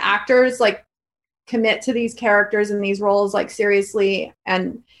 I mean, the actors like commit to these characters and these roles like seriously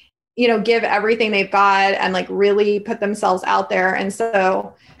and give everything they've got and like really put themselves out there. And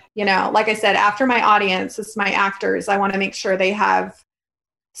so, like I said, after my audience, it's my actors. I want to make sure they have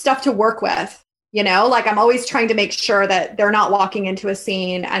stuff to work with, like I'm always trying to make sure that they're not walking into a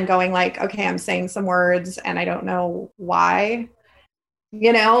scene and going like, okay, I'm saying some words and I don't know why,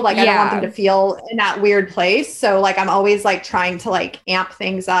 I don't want them to feel in that weird place. So like, I'm always like trying to like amp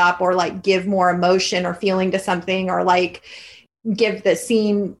things up or like give more emotion or feeling to something or like give the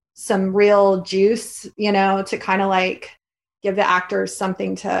scene some real juice, to kind of like give the actors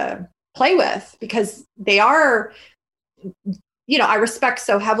something to play with because they are, I respect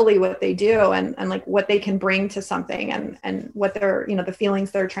so heavily what they do and like what they can bring to something and what they're, the feelings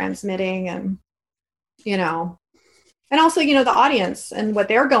they're transmitting and, and also, the audience and what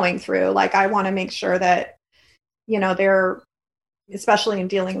they're going through. Like, I want to make sure that, they're, especially in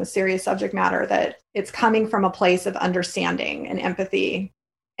dealing with serious subject matter, that it's coming from a place of understanding and empathy.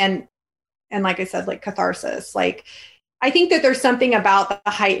 And like I said, like catharsis, like, I think that there's something about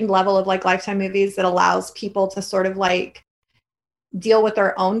the heightened level of like Lifetime movies that allows people to sort of like deal with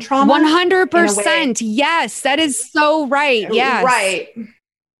their own trauma. 100%. Yes, that is so right. Yes. Right.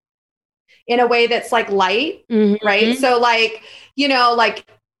 In a way that's like light. Mm-hmm. Right. So like, like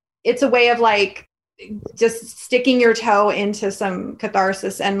it's a way of like just sticking your toe into some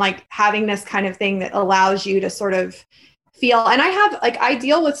catharsis and like having this kind of thing that allows you to sort of feel, and I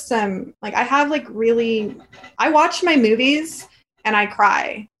deal with some, I watch my movies and I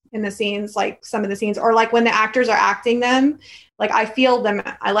cry in the scenes, like some of the scenes, or like when the actors are acting them, like I feel them,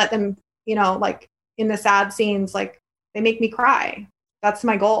 I let them, like in the sad scenes, like they make me cry. That's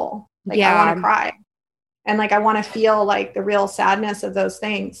my goal. Like I want to cry. And like, I want to feel like the real sadness of those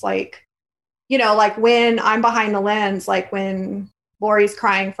things. Like, like when I'm behind the lens, like when Lori's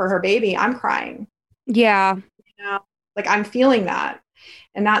crying for her baby, I'm crying. Yeah. Like I'm feeling that.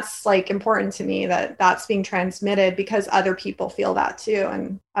 And that's like important to me, that that's being transmitted, because other people feel that too.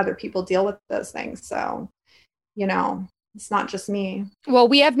 And other people deal with those things. So, it's not just me. Well,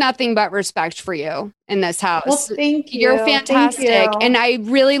 we have nothing but respect for you in this house. Well, thank you. You're fantastic. Thank you. And I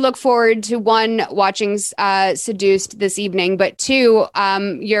really look forward to, one, watching Seduced this evening, but two,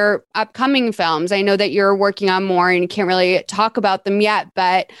 your upcoming films. I know that you're working on more and you can't really talk about them yet,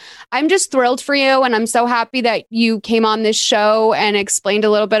 but I'm just thrilled for you. And I'm so happy that you came on this show and explained a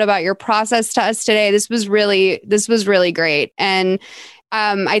little bit about your process to us today. This was really great. And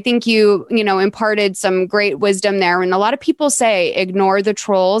I think you imparted some great wisdom there. And a lot of people say ignore the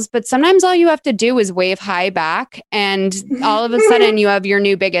trolls, but sometimes all you have to do is wave hi back, and all of a sudden you have your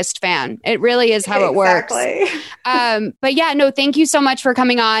new biggest fan. It really is how it works. But yeah, no, thank you so much for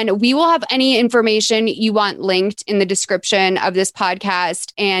coming on. We will have any information you want linked in the description of this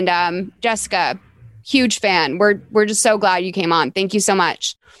podcast. And Jessica, huge fan. We're just so glad you came on. Thank you so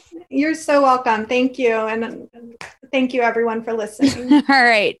much. You're so welcome. Thank you. And thank you everyone for listening. All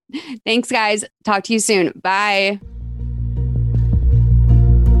right. Thanks, guys. Talk to you soon. Bye.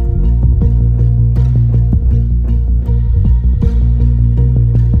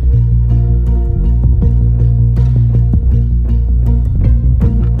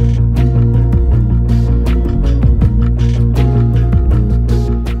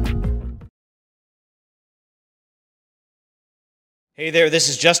 Hey there, this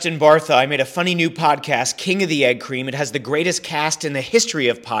is Justin Bartha. I made a funny new podcast, King of the Egg Cream. It has the greatest cast in the history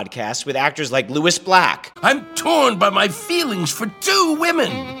of podcasts, with actors like Louis Black. I'm torn by my feelings for two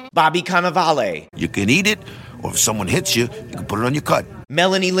women. Bobby Cannavale. You can eat it, or if someone hits you, you can put it on your cut.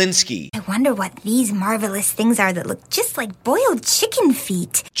 Melanie Linsky. I wonder what these marvelous things are that look just like boiled chicken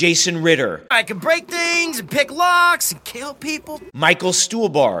feet. Jason Ritter. I can break things and pick locks and kill people. Michael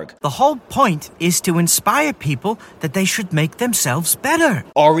Stuhlbarg. The whole point is to inspire people that they should make themselves better.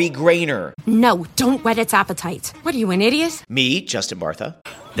 Ari Grainer. No, don't whet its appetite. What are you, an idiot? Me, Justin Bartha.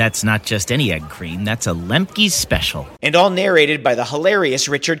 That's not just any egg cream, that's a Lemke's special. And all narrated by the hilarious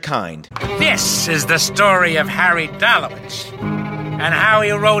Richard Kind. This is the story of Harry Dalowitz and how he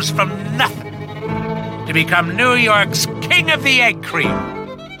rose from nothing to become New York's King of the Egg Cream.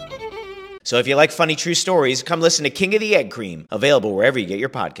 So if you like funny true stories, come listen to King of the Egg Cream, available wherever you get your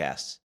podcasts.